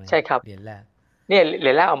เจอไหมใช่ครับเหรียญแรกเนี่ยเหรี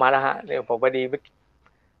ยญแรกออกมาแล้วฮะเดี๋ยวผมพอดี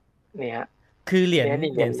นี่ฮะคือเหรียญเนี่ย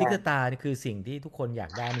นี่เหเหรียญ รียญแร Six ก Star นี่คือสิ่งที่ทุกคนอยา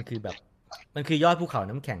กได้มันคือแบบมันคือยอดภูเขา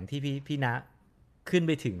น้ำแข็งที่พี่ณขึ้นไ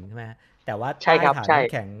ปถึงใช่ไหมแต่ว่าใช่ใต้ฐานครับใช่น้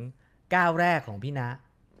ำแข็งก้าวแรกของพี่ณ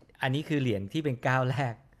อันนี้คือเหรียญที่เป็นก้าวแร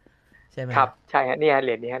กใช่ไหมครับฮะ ใช่ฮะนี่ฮะเห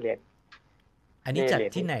รียญนี้ฮะเหรียญอันนี้นี่เหรีย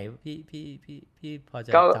ญนี้ จัดที่ไหนพี่พอจ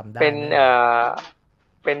ะก็จำได้เป็นไหมเอ่ย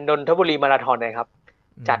เป็นนนทบุรีมาราธอนนะครับ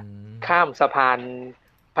อืจัดมข้ามสะพาน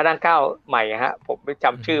พระนั่งเกล้าใหม่ฮะผมไม่อืจ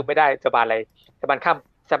ำมชื่อไม่ได้สะพานอะไรสะพานข้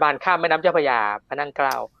ามแม่น้ำเจ้าพระยาพระนั่งเก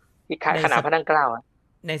ล้าที่ในขนาดพระนั่งเกล้าอะ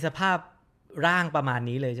ในสภาพร่างประมาณ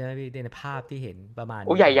นี้เลยใช่ไหมพี่ในภาพที่เห็นประมาณโ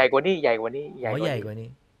อ้นี้เลยใหญ่ใหญ่กว่านี้ใหญ่กว่านี้ใหอ๋อญ่กว่านี้ใหญ่กว่านี้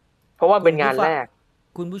เพราะว่าเป็นงาคุณผู้ฟังนแรก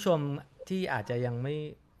คุณผู้ชมที่อาจจะยังไม่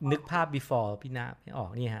นึกภาพ before พี่นะไม่ออก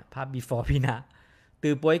นี่ฮะภาพ before พี่นะตื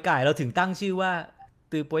อโป้ยไก่เราถึงตั้งชื่อว่า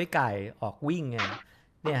ตือโป้ยไก่ออกวิ่งไง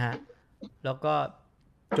เนี่ยฮะแล้วก็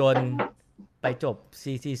จนไปจบ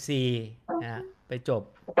CCC นะฮะไปจบ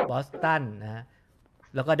บอสตันนะฮะ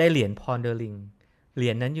แล้วก็ได้เหรียญพอนเดอร์ลิงเหรี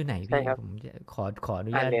ยญนั้นอยู่ไหนพี่ใช่ครับผมจะขออ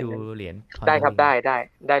นุญาตดูเรียนนั้นเหรียญพอนได้ครับเดอร์ลิง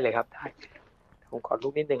ได้เลยครับได้ผมขอรู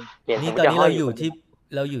ปนิดนึงเหรียญผมนี่ตอนนี้จะห้อยอยู่ตรงนี้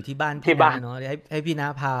เราอยู่ที่บ้านพี่ที่บ้านนาเนาะให้พี่นา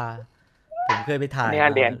พาผมเคยไปอันถ่ายมานี้ฮ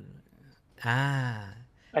ะเหรียญอ่า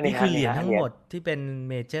อันนี้นี่คือเหรียญฮะเหรียญทั้งหมดที่เป็น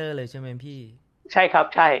เมเจอร์เลยใช่ไหมพี่ใช่ครับ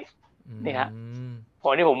ใช่อืนี่ฮะม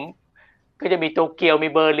นี่ผมก็จะมีโตเกียวมี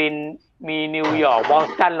เบอร์ลินมีนิวครับยอร์กบอ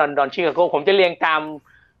สตันลอนดอนชิคาโกผมจะเรียงตา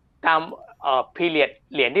มพีเรียด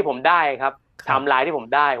เหรียญที่ผมได้ครับไทครับม์ไลน์ที่ผม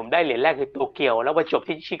ได้เหรียญแรกคือโตเกียวแล้วไปจบ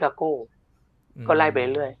ที่ชิคาโกอืก็ไล่ไปม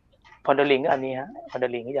เรื่อยพอนเดอลิงก็อันนี้ฮะพอนเดอ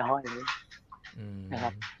ลิงก็จะห้อยอย่างนี้อืนะค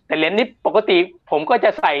รับมแต่เหรียญนี้ปกติผมก็จะ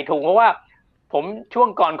ใส่ถุงเพราะว่าผมช่วง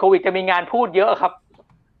ก่อนโควิดจะมีงานพูดเยอะครับ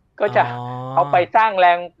ก็อ๋อจะเอาไปสร้างแร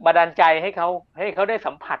งบันดาลใจให้เขาได้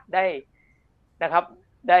สัมผัสได้นะครับ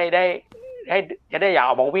ได้ให้จะได้อยาก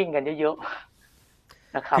ออกมาวิ่งกันเยอะ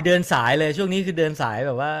ๆนะครับคือเดินสายเลยช่วงนี้คือเดินสายแ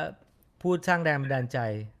บบว่าพูดสร้างแรงบันดาลใจ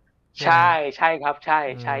ใช่ไหมใช่ใช่ครับใช่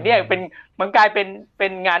อืใช่เนี่ยมมันกลายเป็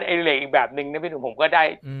นงานอดิเรกอีกแบบหนึ่งนะพี่หนุ่มผมก็อืได้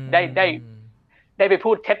ได้มได้ไป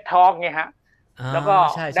พูด TED Talk ไงฮะอ๋อแล้วก็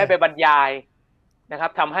ใช่ใช่ได้ไปบรรยายนะครั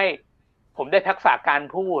บทำให้ผมได้ทักษะการ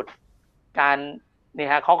พูดการเนี่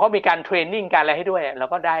ยฮะเขามีการเทรนนิ่งการอะไรให้ด้วยแล้ว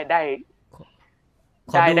ก็ได้ขอ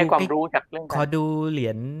ขอดูได้ความใกล้รู้จากเรื่องการขอดูเหรี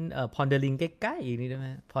ยญพอนเดอร์ลิงใกล้ๆอีกนิดได้ไหม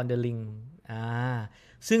พอนเดอร์ลิงอ่า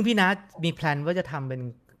ซึ่งพี่นัทมีแพลนว่าจะทำเป็น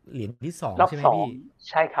เหรียญที่สองรอบสองใช่ไหมพี่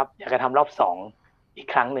ใช่ครับอยากจะทำรอบสองอีก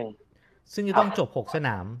ครั้งหนึ่งซึ่งจะครับต้องจบ6 สน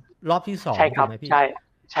ามรอบที่สองใช่ครับถูกไหมพี่ใช่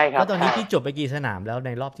ใช่คแล้วตอนนี้รับใช่ พี่จบไปกี่สนามแล้วใน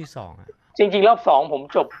รอบที่สองอ่ะจริงๆรอบสองผม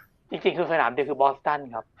จบจริงๆคือสนามเดียวคือบอสตัน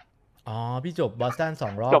ครับอ๋อพี่จบบอสตัน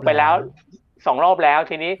2 รอบแล้วจบไปแล้ว2 รอบแล้ว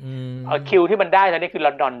ทีนี้อืคิวมที่มันได้ตอนนี้คือล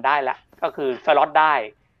อนดอนได้แล้วก็คือสล็อตได้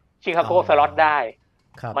ชิคาอ๋อโกสล็อตได้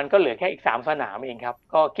ครับมันก็เหลือแค่อีก3 สนามเองครับ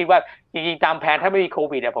ก็คิดว่าจริงๆตามแผนถ้าไม่มีโค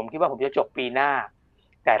วิดผมคิดว่าผมจะจบปีหน้า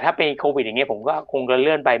แต่ถ้าเป็นโควิดอย่างเงี้ยผมก็คงจะเ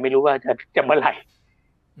ลื่อนไปไม่รู้ว่าจะเมื่อไหร่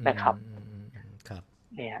อืนะครับครับ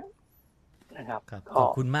เนี่ยนะครับครับขก็อบ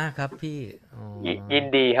คุณมากครับพี่อ๋อยิน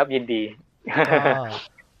ดีครับยินดีก็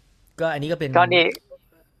ก็อันนี้ก็เป็นก็นี่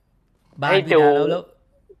บ้านพี่ให้ดู นะแล้ว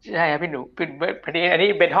ใช่ครับพี่หนูเป็นพอดีอันนี้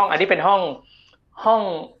เป็นห้องอันนี้เป็นห้องห้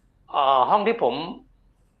องที่ผม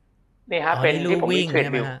นี่ฮะอ๋อเป็นที่ผมมีนี่ลู่วิ่งเทรด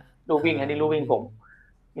มิลใช่ไหมฮะลู่อ่าวิ่งอันนี้ลู่ลู่วิ่งวิ่งผม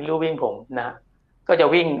นี่ลู่วิ่งผมนะก็จะ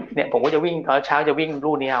วิ่งเนี่ยผมก็จะวิ่งตอนเช้าจะวิ่ง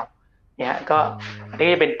ลู่นี้เอาเนี่ยก็อือันมนี้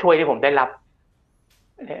เป็นถ้วยที่ผมได้รับ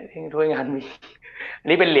เนี่ยถ้วยงานวิ่งอัน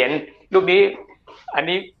นี้เป็นเหรียญรูปนี้อัน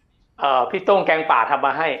นี้พี่โต้งแกงป่าทำม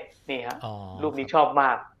าให้นี่ฮะอ๋อรูปนี้ครับชอบม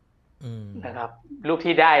ากอืมนะครับรูป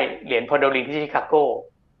ที่ได้เหรียญพอลโดลินที่ชิคาโก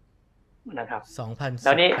นะครับแ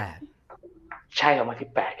ล้วนี่ 2018ใช่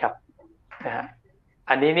2018ครับนะฮะ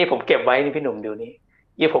อันนี้นี่ผมเก็บไว้นี่พี่หนุ่มดูนี่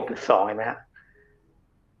26.2เห็นไหมฮะ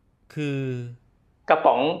คือกระ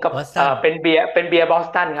ป๋องกับบอสตันเป็นเบียร์บอส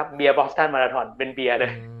ตันครับเบียร์บอสตันมาราธอนเป็นเบียร์เลอื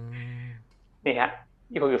ยมนี่ฮะ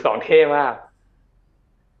26.2เท่มาก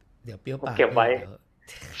เดี๋ยวเปรี้ยวผมปากเก็บไว้พี่เดี๋ยว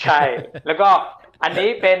ใช่แล้วก็อันนี้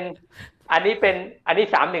เป็นอันนี้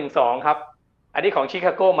312ครับอันนี้ของชิค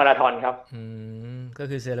าโกมาราธอนครับอืก็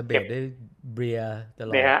คือเซเลบรเก็บตด้วยเบียร์ตล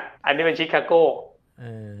อดเนี่ยฮะอันนี้เป็นชิคาโกเอ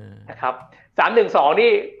อนะครับ312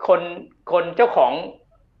นี่คนคนเจ้าของ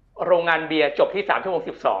โรงงานเบียร์จบที่3 ชั่วโมง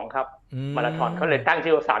 12ครับอืมาราธอนเขามเลยตั้ง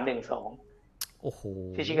ชื่อว่า312โอ้โห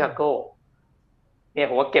ที่ชิคาโกเนี่ย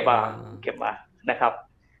ผมก็เก็บอ่มาาเก็บมานะครับ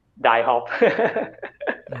ไดฮอป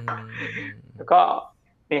อืม แล้วก็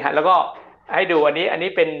นี่ฮะแล้วก็ให้ดูอันนี้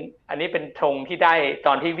เป็นธงที่ได้ต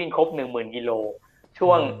อนที่วิ่งครบ10,000 กิโลช่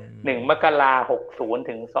วงอื1 มกราคม 60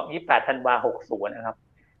ถึง28 ธันวาคม 60นะครับ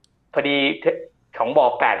พอดีของบ่อ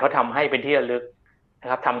 8เขาทำให้เป็นที่ระลึกนะ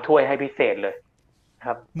ครับทำถ้วยให้พิเศษเลยนะค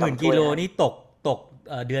รับหมื่นทำถ้กิโลวยให้นี่ตก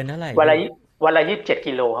เดือนเท่าไหร่วันละพี่วันละ 27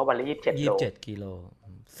 กิโลครับวันละ27 โล27 กิโล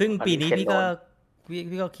ซึ่งวันละปีนี้27 โล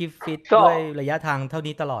พี่ก็คีปฟิตก็ ด้วยระยะทางเท่า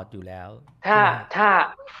นี้ตลอดอยู่แล้วถ้าใช่ไหมฮะถ้า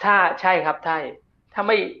ถ้าใช่ครับใช่ถ้าไ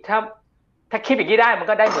ม่ถ้าถ้าคิดอย่างนี้ได้มัน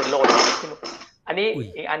ก็ได้10,000 โลเลยพี่หนุ่มอันนี้อุ้ย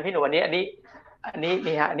อีกอันพี่หนุ่มอันนี้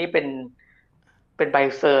นี่ฮะอันนี้เป็นใบ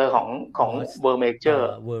เซอร์ของอ๋อเวอร์เมเจอร์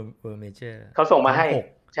เวอร์เมเจอร์เขาส่งมาให้ทั้ง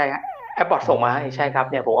6ใช่ฮะแอปบอทอ๋ส่งมาให้ใช่ครับอ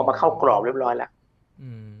เนี่ยผมเอามาเข้ากรอบเรียบร้อยแล้ว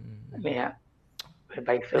อืมนี่ฮะเป็นใบ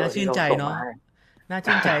เซอน่าชื่นร์ที่เขาใจเนาะส่งมาให้น่า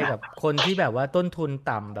ชื่นใจกับคนที่แบบว่าต้นทุน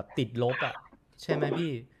ต่ำแบบติดลบอ่ะใช่ไหม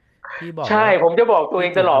พี่บอกใช่ว่าผมจะบอกตัวเอ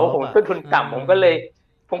พี่ติดงตลอดว่าลบอ่ะผมต้นทุนเอต่ำผมอก็เล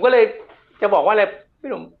ยจะบอกว่าอะไร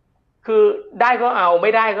พี่หนุ่ม คือได้ก็เอาไ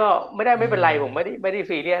ม่ได้ก็ไม่อืเป็นไรมผมไม่ได้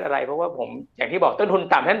ซีเรียสอะไรเพราะว่าผมอย่างที่บอกต้นทุน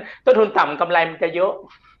ต่ำท่านต้นทุนต่ำกำไรมันจะเยอะ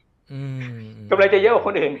อืมกำไรจะเยอะกว่าค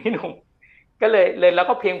นอื่นพี่หนุ่ม ก็เลยเรา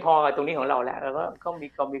ก็เพียงพอกับตรงนี้ของเราแล้วแล้วก็มี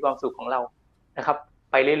ความสุขของเรานะครับ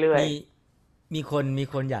ไปเรื่อยมีมี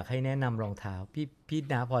คนอยากให้แนะนำรองเท้าพี่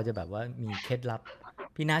น้าพอจะแบบว่ามีเคล็ดลับ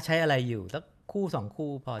พี่น้าใช้อะไรอยู่สักคู่สองคู่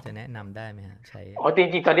พอจะแนะนำได้ไหมฮะใช้ๆอ๋อจ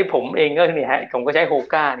ริงๆตอนนี้ผมเองก็เนี่ยฮะผมก็ใช้โฮ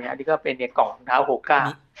ก้าเนี่ยอันนี้ก็เป็นเนี่ยกล่องรองเท้าโฮก้า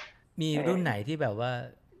มีมีเออ รุ่นไหนที่แบบว่า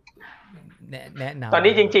แนะตอนนำไหม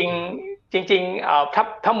นี้จริงแบบที่ๆจริง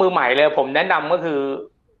ๆถ้ามือใหม่เลยผมแนะนำก็คือ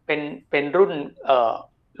เป็นเป็นรุ่น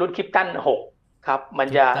รุ่นคริปตัน6ครับมัน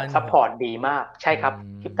จะกิฟตันซัพพอร์ต6ดีมากใช่อืครับ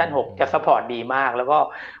คริปตัน6มจะซัพพอร์ตดีมากแล้วก็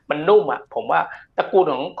มันนุ่มอ่ะผมว่าตระกูล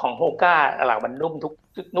ของโฮก้าหลังมันนุ่ม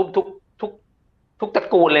นุ่มทุกทุกตระ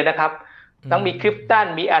กูลเลยนะครับอืต้องมีคริปตันม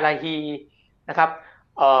มีอาราฮีนะครับ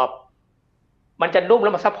เอ่อมันจะนุ่มแล้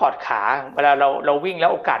วมันซัพพอร์ตขาเวลาเราวิ่งแล้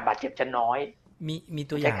วโอกาสบาดเจ็บจะน้อยมี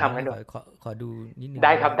ตัวอใช้ย่างได้ไหมคำนั้นด้วยขอดูนิดนึงไ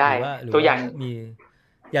ด้ได้ไหมครับได้หรือว่าตัวอย่าง มี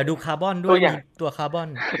อยากดูคาร์บอนด้วยมีตัวอย่าง ตัวคาร์บอน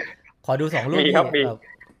ขอดูสองรุ่นพี่มีครับมีแบบ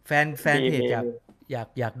แฟนเพจมี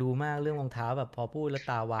อยากดูมากเรื่องรองเท้าแบบพอพูดแล้ว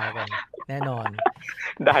ตาวาวกันแน่นอน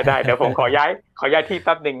ได้เดี๋ยวผมขอย้ายที่แ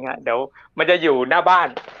ป๊บหนึ่งฮะเดี๋ยวมันจะอยู่หน้าบ้าน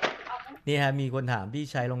นี่ฮะมีคนถามพี่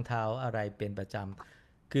ใช้รองเท้าอะไรเป็นประจ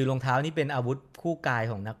ำคือรองเท้านี่เป็นอาวุธคู่กาย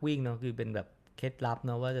ของนักวิ่งเนาะคือเป็นแบบเคล็ดลับเ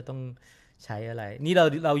นาะว่าจะต้องใช้อะไรนี่เ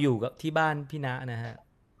ราอยู่กับที่บ้านพี่ณนะฮะ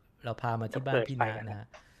เราพามาเดี๋ยวที่บ้านพี่เปิดไฟกันนะณนะฮะ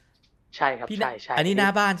ใช่ครับพี่ณใช่ใช่อันนี้อันนี้หน้า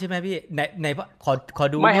บ้านใช่ไหมพี่ไหนขอ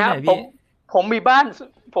ดูไม่ฮะนี่หน่อยพี่ผมมีบ้าน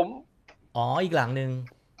ผมอ๋ออีกหลังหนึ่ง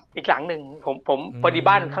อีกหลังหนึ่งผมอืพอดี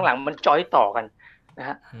บ้านมข้างหลังมันจอยต่อกันนะ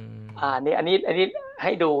ฮะอืมอันนี้ใ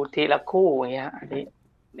ห้ดูทีละคู่อย่างเงี้ยอัน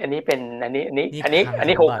นี้เป็นนี่อัน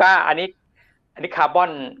นี้โฮคลังสมบัติก้าอันนี้คาร์บอ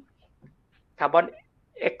น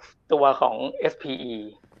X ตัวของ SPE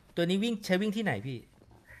ตัวนี้ใช้วิ่งที่ไหนพี่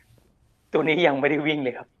ตัวนี้ยังไม่ได้วิ่งเล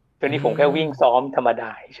ยครับตัวอืนี้ผมแค่มวิ่งซ้อมธรรมดา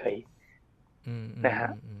เฉย อืมอืนะฮะ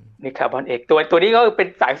มอืมอืมนี่คาร์บอนเอกตัวนี้ก็เป็น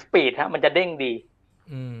สายสปีดฮะมันจะเด้งดี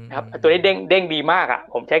อืมนะครับอืมตัวนี้เด้งดีมากอ่ะ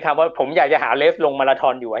ผมใช้คำว่าผมอยากจะหาเลสลงมาราธอ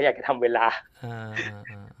นอยู่อยากจะทำเวลาอ่าอ่า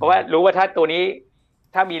อ่าเพราะว่ารู้ว่าถ้าตัวนี้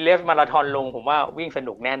ถ้ามีเลสมาราธอนลงผมว่าวิ่งส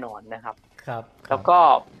นุกแน่นอนนะครับครับครับ แล้วก็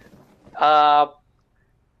เอ่อ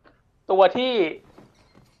ตัวที่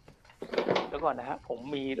เดี๋ยวก่อนนะฮะผม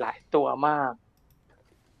มีหลายตัวมาก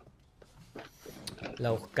เร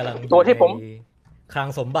ากำลังอยู่ในตัวที่ผมคลัง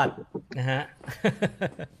สมบัตินะฮะ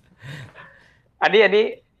อันนี้อันนี้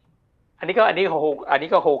อันนี้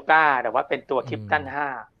ก็โฮก้าแต่ว่าเป็นตัวคอืมริปตัน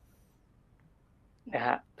5 นะฮ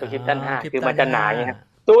ะตัวอ่าคริปตัน5คริปคือมันจะหตันห้านาอย่างเงี้ยครับ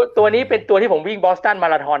ตัวอ่นี้าเป็นตัวที่ผมวิ่งบอสตันมา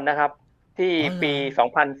ราธอนนะครับที่ปีอ๋อเหรอ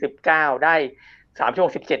2019ได้3 ชั่วโม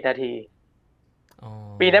ง 17 นาทีอ๋อ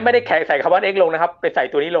ปีนั้นไม่ได้แข่งใส่คาร์บอนเอ็กซ์ลงนะครับไปใส่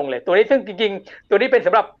ตัวนี้ลงเลยตัวนี้ซึ่งจริงๆตัวนี้เป็นส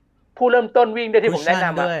ำหรับผู้เริ่มต้นวิ่งด้วยที่ผมแนะคุช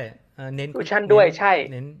ชั่นนำอะด้วยเน้นคูชั่นด้เน้นวยใช่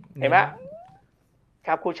เน้นเห็นไหมค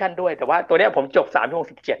รับคูชั่นด้วยแต่ว่าตัวนี้ผมจบ3 ชั่วโมง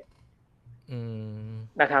 17อืม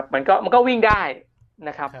นะครับมันก็วิ่งได้น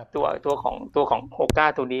ะครับครับตัวครับตัวของโฮก้า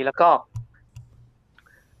ตัวนี้แล้วก็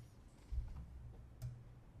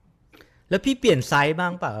แล้วพี่เปลี่ยนไซส์บ้า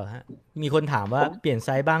งเปล่าฮะมีคนถามว่าผมเปลี่ยนไซ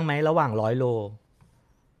ส์บ้างไหมระหว่าง100 โล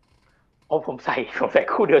ผมใส่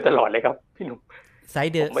คู่เดียวตลอดเลยครับพี่หนุ่ม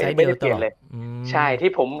ผมไม่ไซส์เดีไม่ยวตลอดได้เปลี่ยนเลยอืใช่ม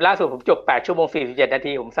ที่ผมล่าสุดผมจบ8 ชั่วโมง 47 นา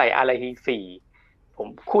ทีผมใส่อาราฮี4ผม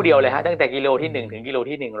คู่อืเดียวเลยมฮะตั้งแต่กิโลอืที่หนึ่งมถึงกิโล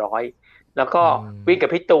ที่100แล้วก็อืมวิ่งกับ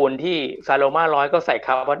พี่ตูนที่ซาโลมา100ก็ใส่ค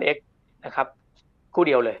าร์บอนเอ็กซ์นะครับคู่เ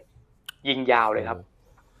ดียวเลยยิงยาวเลยครับ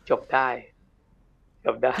โหจบได้จ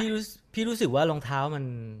บได้พี่รู้สึกว่ารองเท้ามัน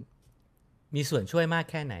มีส่วนช่วยมาก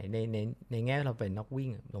แค่ไหนในแง่เราเป็นนักวิ่ง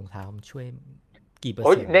รองเท้ามันช่วยกี่เปอร์โ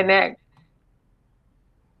อ้ยเซ็นต์ แน่ๆ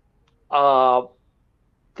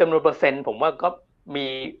จำนวนเปอร์เซ็นต์ผมว่าก็มี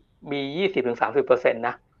มี20 ถึง 30%น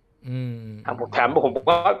ะอืมผมแถมผม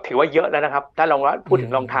ก็ถือว่าเยอะแล้วนะครับถ้าลองว่าพูอืดถึ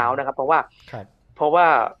งรองเท้ามนะครับเพราะว่าครับเพราะว่า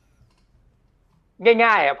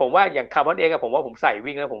ง่ายๆอ่ะผมว่าอย่างคาร์บอนเอ็กซ์ผมว่าผมใส่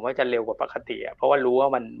วิ่งแล้วผมว่าจะเร็วกว่าปกติอ่ะเพราะว่ารู้ว่า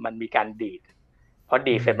มันมีการดีดพอ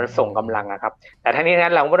ดีอืดเสร็จมมันส่งกำลังอะครับแต่ทั้งนี้นั้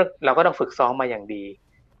นเราก็ต้องฝึกซ้อมมาอย่างดี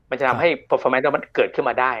มันจะคทำให้ รับ performance มันเกิดขึ้น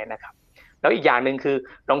มาได้นะครับแล้วอีกอย่างหนึ่งคือ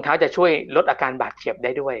รองเท้าจะช่วยลดอาการบาดเจ็บไ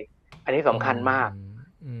ด้ด้วยอันนี้อืสำคัญมากม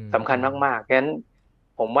อืมสำคัญอืมมากๆงั้น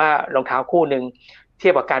ผมว่ารองเท้าคู่หนึ่งเที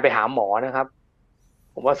ยบกับการไปหาหมอนะครับ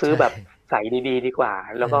ผมว่าซื้อใช่แบบใส่ดีๆดีกว่า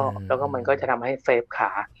แล้เอวก็อแล้วก็เออมันก็จะทำให้เซฟข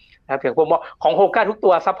า นะครับถึงผมบอกของโฮก้าทุกตั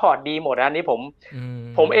วซัพพอร์ตดีหมดอันนี้อื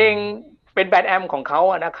ผมเองมเป็นแบรนด์แอมของเขา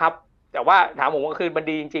อะนะครับแต่ว่าถามผมก็คือมัน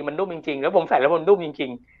ดีจริงๆมันนุ่มจริงๆแล้วผมใส่แล้วมันนุ่มจริ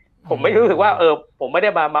งๆผอืมไม่รู้สึกว่ามผมไม่ได้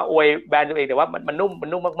มาอวยแบรนด์ตัวเองแต่ว่ามัน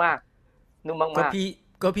นุ่มมากๆนุ่มมากก็พี่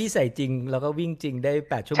ก็พี่ใส่จริงแล้วก็วิ่งจริงได้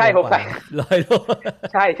8 ชั่ๆใช่ผมใส่ วโมงกว่า100 โล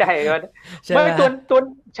ใช่ใช่ไม่ไหมฮะตัว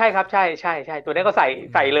ใช่ครับใช่ตัวนี้ก็ใ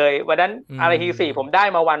ส่เลยวันนั้นอือาร์ฮีสี่มผมได้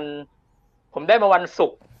มาวันศุ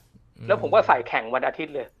กร์อืแล้วผมมก็ใส่แข่งวันอาทิต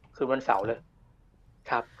ย์เลยคือวันเสาร์เลย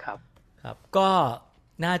ครับครับก็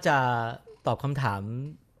น่าจะ ตอบคำถาม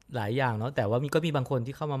หลายอย่างเนาะแต่ว่าก็มีบางคน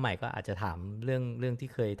ที่เข้ามาใหม่ก็อาจจะถามเรื่องที่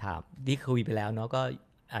เคยถามที่คุยไปแล้วเนาะก็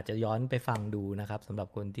อาจจะย้อนไปฟังดูนะครับสำหรับ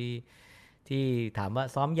คนที่ถามว่า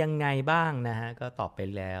ซ้อมยังไงบ้างนะฮะก็ตอบไป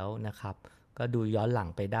แล้วนะครับก็ดูย้อนหลัง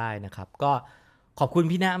ไปได้นะครับก็ขอบคุณ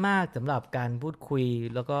พี่ณมากสำหรับการพูดคุย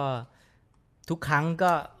แล้วก็ทุกครั้ง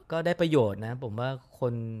ก็ได้ประโยชน์นะผมว่า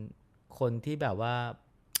คนที่แบบว่า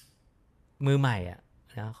มือใหม่อ่ะ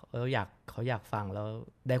นะเขาอยากฟังแล้ว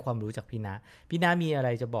ได้ความรู้จากพี่ณมีอะไร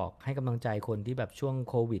จะบอกให้กำลังใจคนที่แบบช่วง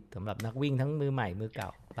โควิดสำหรับนักวิ่งทั้งมือใหม่มือเก่า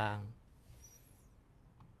บ้าง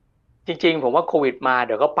จริงๆผมว่าโควิดมาเ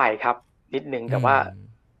ดี๋ยวก็ไปครับนิดนึงแต่อืว่าม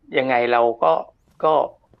ยังไงเราก็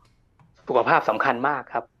สุขภาพสำคัญมาก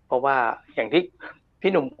ครับเพราะว่าอย่างที่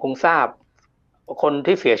พี่หนุ่มคงทราบคน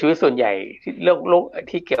ที่เสียชีวิตส่วนใหญ่ที่โรค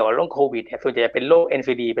ที่เกี่ยวกับโรคโควิดเนี่ยส่วนใหญ่จะเป็นโรค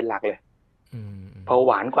NCD เป็นหลักเลยอืมเบาห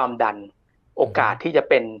วานความดันโออืมกาสที่จะ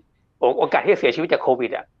เป็นโอกาสที่จะเสียชีวิตจากโควิ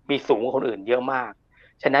ดอ่ะมีสูงกว่าคนอื่นเยอะมาก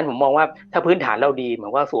ฉะนั้นผมมองว่าถ้าพื้นฐานเราดีเหมือ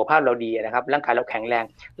นว่าสุขภาพเราดีนะครับร่างกายเราแข็งแรง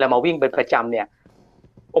เรามาวิ่งเป็นประจำเนี่ย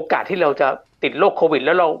โอกาสที่เราจะติดโรคโควิดแ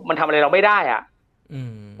ล้วมันทำอะไรเราไม่ได้อ่ะอื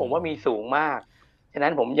ผมว่ามีมสูงมากฉะนั้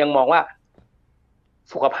นผมยังมองว่า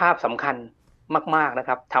สุขภาพสำคัญมากๆนะค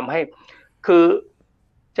รับทำให้คือ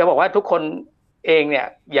จะบอกว่าทุกคนเองเนี่ย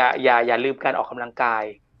อย่าลืมการออกกำลังกาย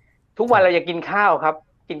ทุกครับวันเรายังกินข้าวครับ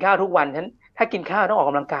กินข้าวทุกวันฉะนั้นถ้ากินข้าวต้องออก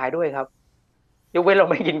กำลังกายด้วยครับยกเว้นเรา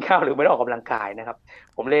ไม่กินข้าวหรือไม่ได้ออกกำลังกายนะครับ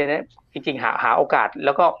ผมเลยนะจริงๆหาโอกาสแ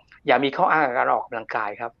ล้วก็อย่ามีข้ออ้างกับการออกกำลังกาย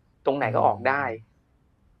ครับตรงไหนอืก็ออกได้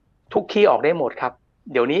มทุกที่ออกได้หมดครับ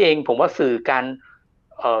เดี๋ยวนี้เองผมว่าสื่อการ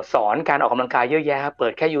สอนการออกกำลังกายเยอะแยะครับเปิ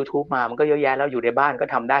ดแค่ YouTube มามันก็เยอะแยะแล้วอยู่ในบ้านก็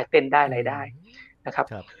ทำได้เต้นได้อะอืมไรได้นะครับ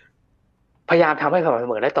ครับพยายามทำให้สม่ำเส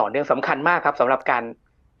มอและต่อเนื่องสำคัญมากครับสำหรับ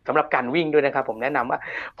การวิ่งด้วยนะครับผมแนะนำว่า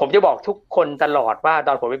ผมจะบอกทุกคนตลอดว่าต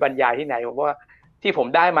อนผมไปบรรยายที่ไหนผมว่าที่ผม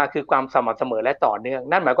ได้มาคือความสม่ำเสมอและต่อเนื่อง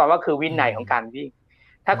นั่นหมายความว่าคือวิอืนัยของมการวิ่ง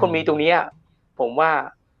ถ้าอืมคุณมีตรงนี้ผมว่า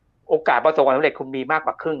โอกาสประสบความสำเร็จคุณมีมากก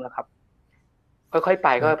ว่าครึ่งแล้วครับค่อยๆไป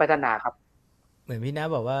เหมือนค่อยๆพัฒนาครับ เหมือนพี่ณ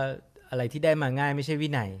บอกว่าอะไรที่ได้มาง่ายไม่ใช่วิ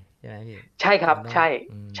นัยใช่ไหมพี่ใช่ครับมันต้องใช่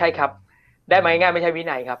อืมใช่ครับได้อืมมาง่ายๆไม่ใช่วิ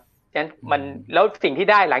นัยครับฉะนั้นอืมันมแล้วสิ่งที่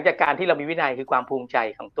ได้หลังจากการที่เรามีวินัยคือความภูมิใจ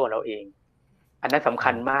ของตัวเราเองอันนั้นสำโอ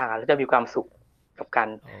คัญมากแล้วจะมีความสุขกับการ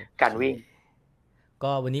โอเคการวิ่ง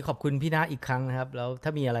ก็วันนี้ขอบคุณพี่ณอีกครั้งนะครับแล้วถ้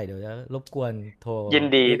ามีอะไรเดี๋ยวจะรบกวนโทรยิน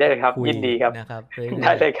ดีเรียกได้เลยครับคุยยินดีครับ นะครับ ได้เรื่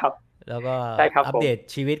อยเลยครับๆแล้วก็ได้ครับผมอัปเดต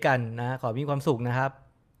ชีวิตกันนะขอมีความสุขนะครับ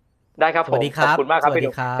ได้ครับสผมขอบวัสดีครับคุณมากครับพี่ห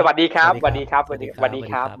นุ่มสวัสดีครับสวัสดีครับสวัสดีครับสวัสดีครับสวัสดีคสวัสดี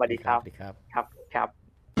ครับรับสวัสดีครับสวัสดีครับสวัสดีครับครับครับ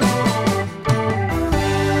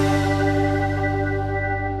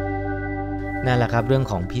นั่นแหละครับเรื่อง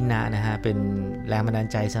ของพี่ณนะฮะเป็นแรงบันดาล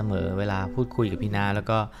ใจเสมอเวลาพูดคุยกับพี่ณแล้ว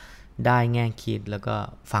ก็ได้แง่คิดแล้วก็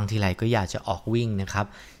ฟังทีไรก็อยากจะออกวิ่งนะครับ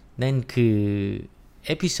นั่นคือเ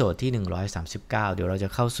อพิโซดที่139เดี๋ยวเราจะ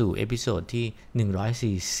เข้าสู่เอพิโซด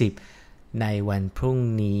ที่140ในวันพรุ่ง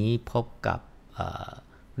นี้พบกับ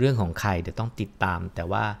เรื่องของใครเดี๋ยวต้องติดตามแต่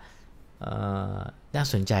ว่าน่า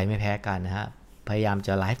สนใจไม่แพ้กันนะฮะพยายามจ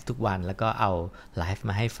ะไลฟ์ทุกวันแล้วก็เอาไลฟ์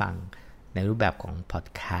มาให้ฟังในรูปแบบของพอด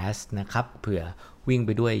แคสต์นะครับเผื่อวิ่งไป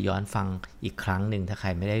ด้วยย้อนฟังอีกครั้งหนึ่งถ้าใคร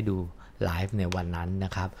ไม่ได้ดูไลฟ์ในวันนั้นน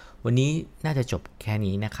ะครับวันนี้น่าจะจบแค่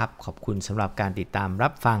นี้นะครับขอบคุณสำหรับการติดตามรั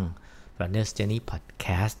บฟัง Runner's Journey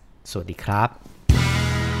Podcast สวัสดีครับ